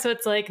anymore. So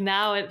it's like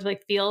now it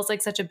like feels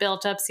like such a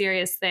built up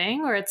serious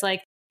thing, where it's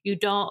like,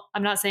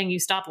 I'm not saying you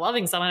stop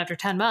loving someone after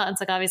 10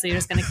 months. Like obviously you're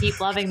just going to keep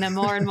loving them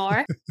more and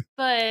more.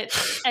 But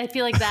I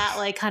feel like that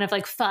like kind of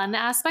like fun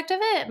aspect of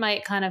it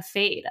might kind of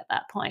fade at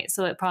that point.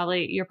 So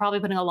you're probably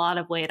putting a lot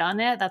of weight on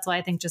it. That's why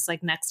I think just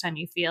like next time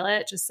you feel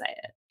it, just say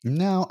it.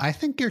 No, I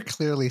think you're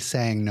clearly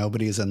saying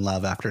nobody's in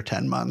love after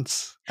 10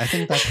 months. I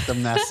think that's the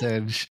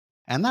message.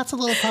 And that's a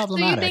little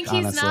problematic. So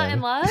you think he's not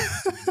in love?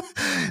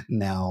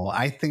 No,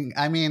 I think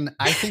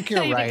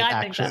you're right,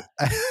 actually.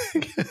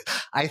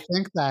 I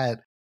think that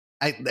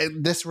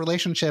this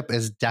relationship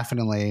is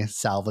definitely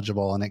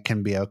salvageable and it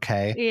can be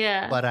okay.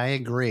 Yeah. But I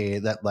agree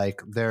that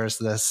like there's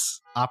this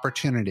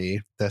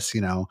opportunity, this,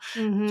 3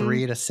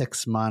 to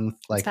 6 month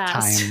like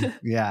time.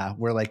 Yeah.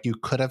 Where like you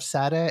could have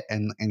said it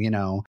and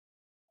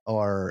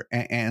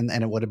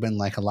it would have been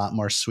like a lot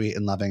more sweet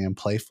and loving and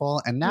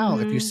playful. And now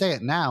if you say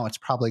it now, it's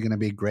probably going to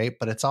be great,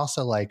 but it's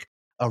also like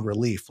a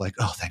relief, like,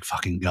 oh, thank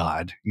fucking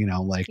God,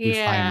 like we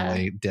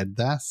finally did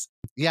this.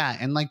 Yeah.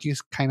 And like you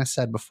kind of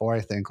said before,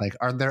 I think like,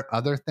 are there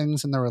other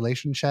things in the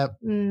relationship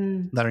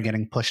that are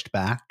getting pushed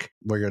back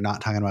where you're not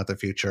talking about the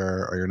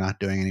future or you're not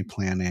doing any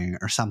planning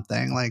or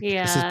something? Like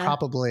this is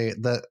probably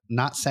the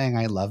not saying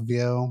I love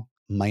you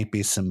might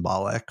be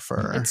symbolic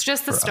for. It's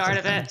just the start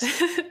of it.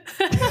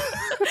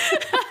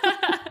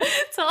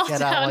 It's all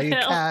get out while you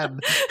can.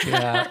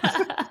 Yeah.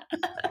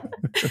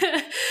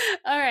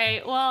 All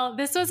right. Well,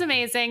 this was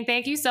amazing.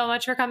 Thank you so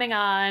much for coming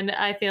on.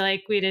 I feel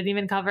like we didn't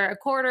even cover a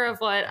quarter of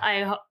what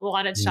I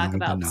wanted to No, talk we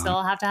did about. not. Still,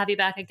 I'll have to have you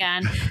back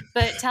again.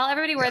 But tell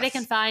everybody where they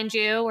can find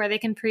you, where they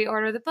can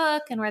pre-order the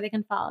book, and where they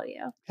can follow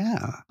you.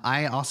 Yeah.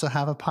 I also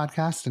have a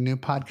podcast, a new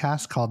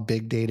podcast called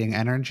Big Dating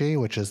Energy,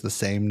 which is the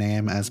same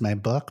name as my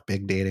book,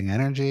 Big Dating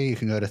Energy. You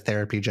can go to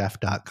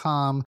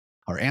therapyjeff.com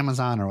or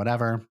Amazon or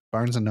whatever,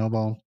 Barnes &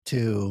 Noble,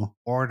 to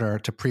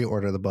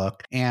pre-order the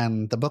book.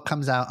 And the book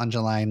comes out on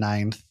July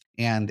 9th.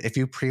 And if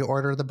you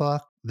pre-order the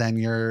book, then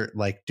you're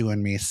like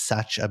doing me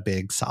such a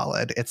big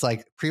solid. It's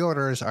like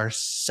pre-orders are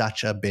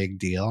such a big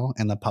deal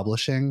in the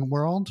publishing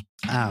world.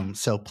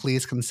 So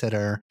please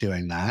consider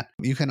doing that.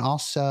 You can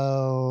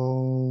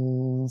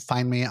also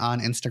find me on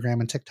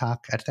Instagram and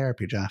TikTok at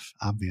Therapy Jeff,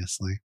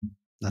 obviously.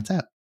 That's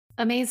it.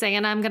 Amazing.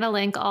 And I'm going to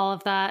link all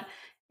of that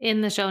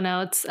in the show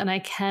notes. And I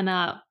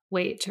cannot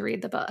wait to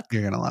read the book.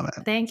 You're going to love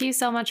it. Thank you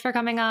so much for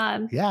coming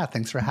on. Yeah,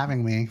 thanks for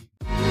having me.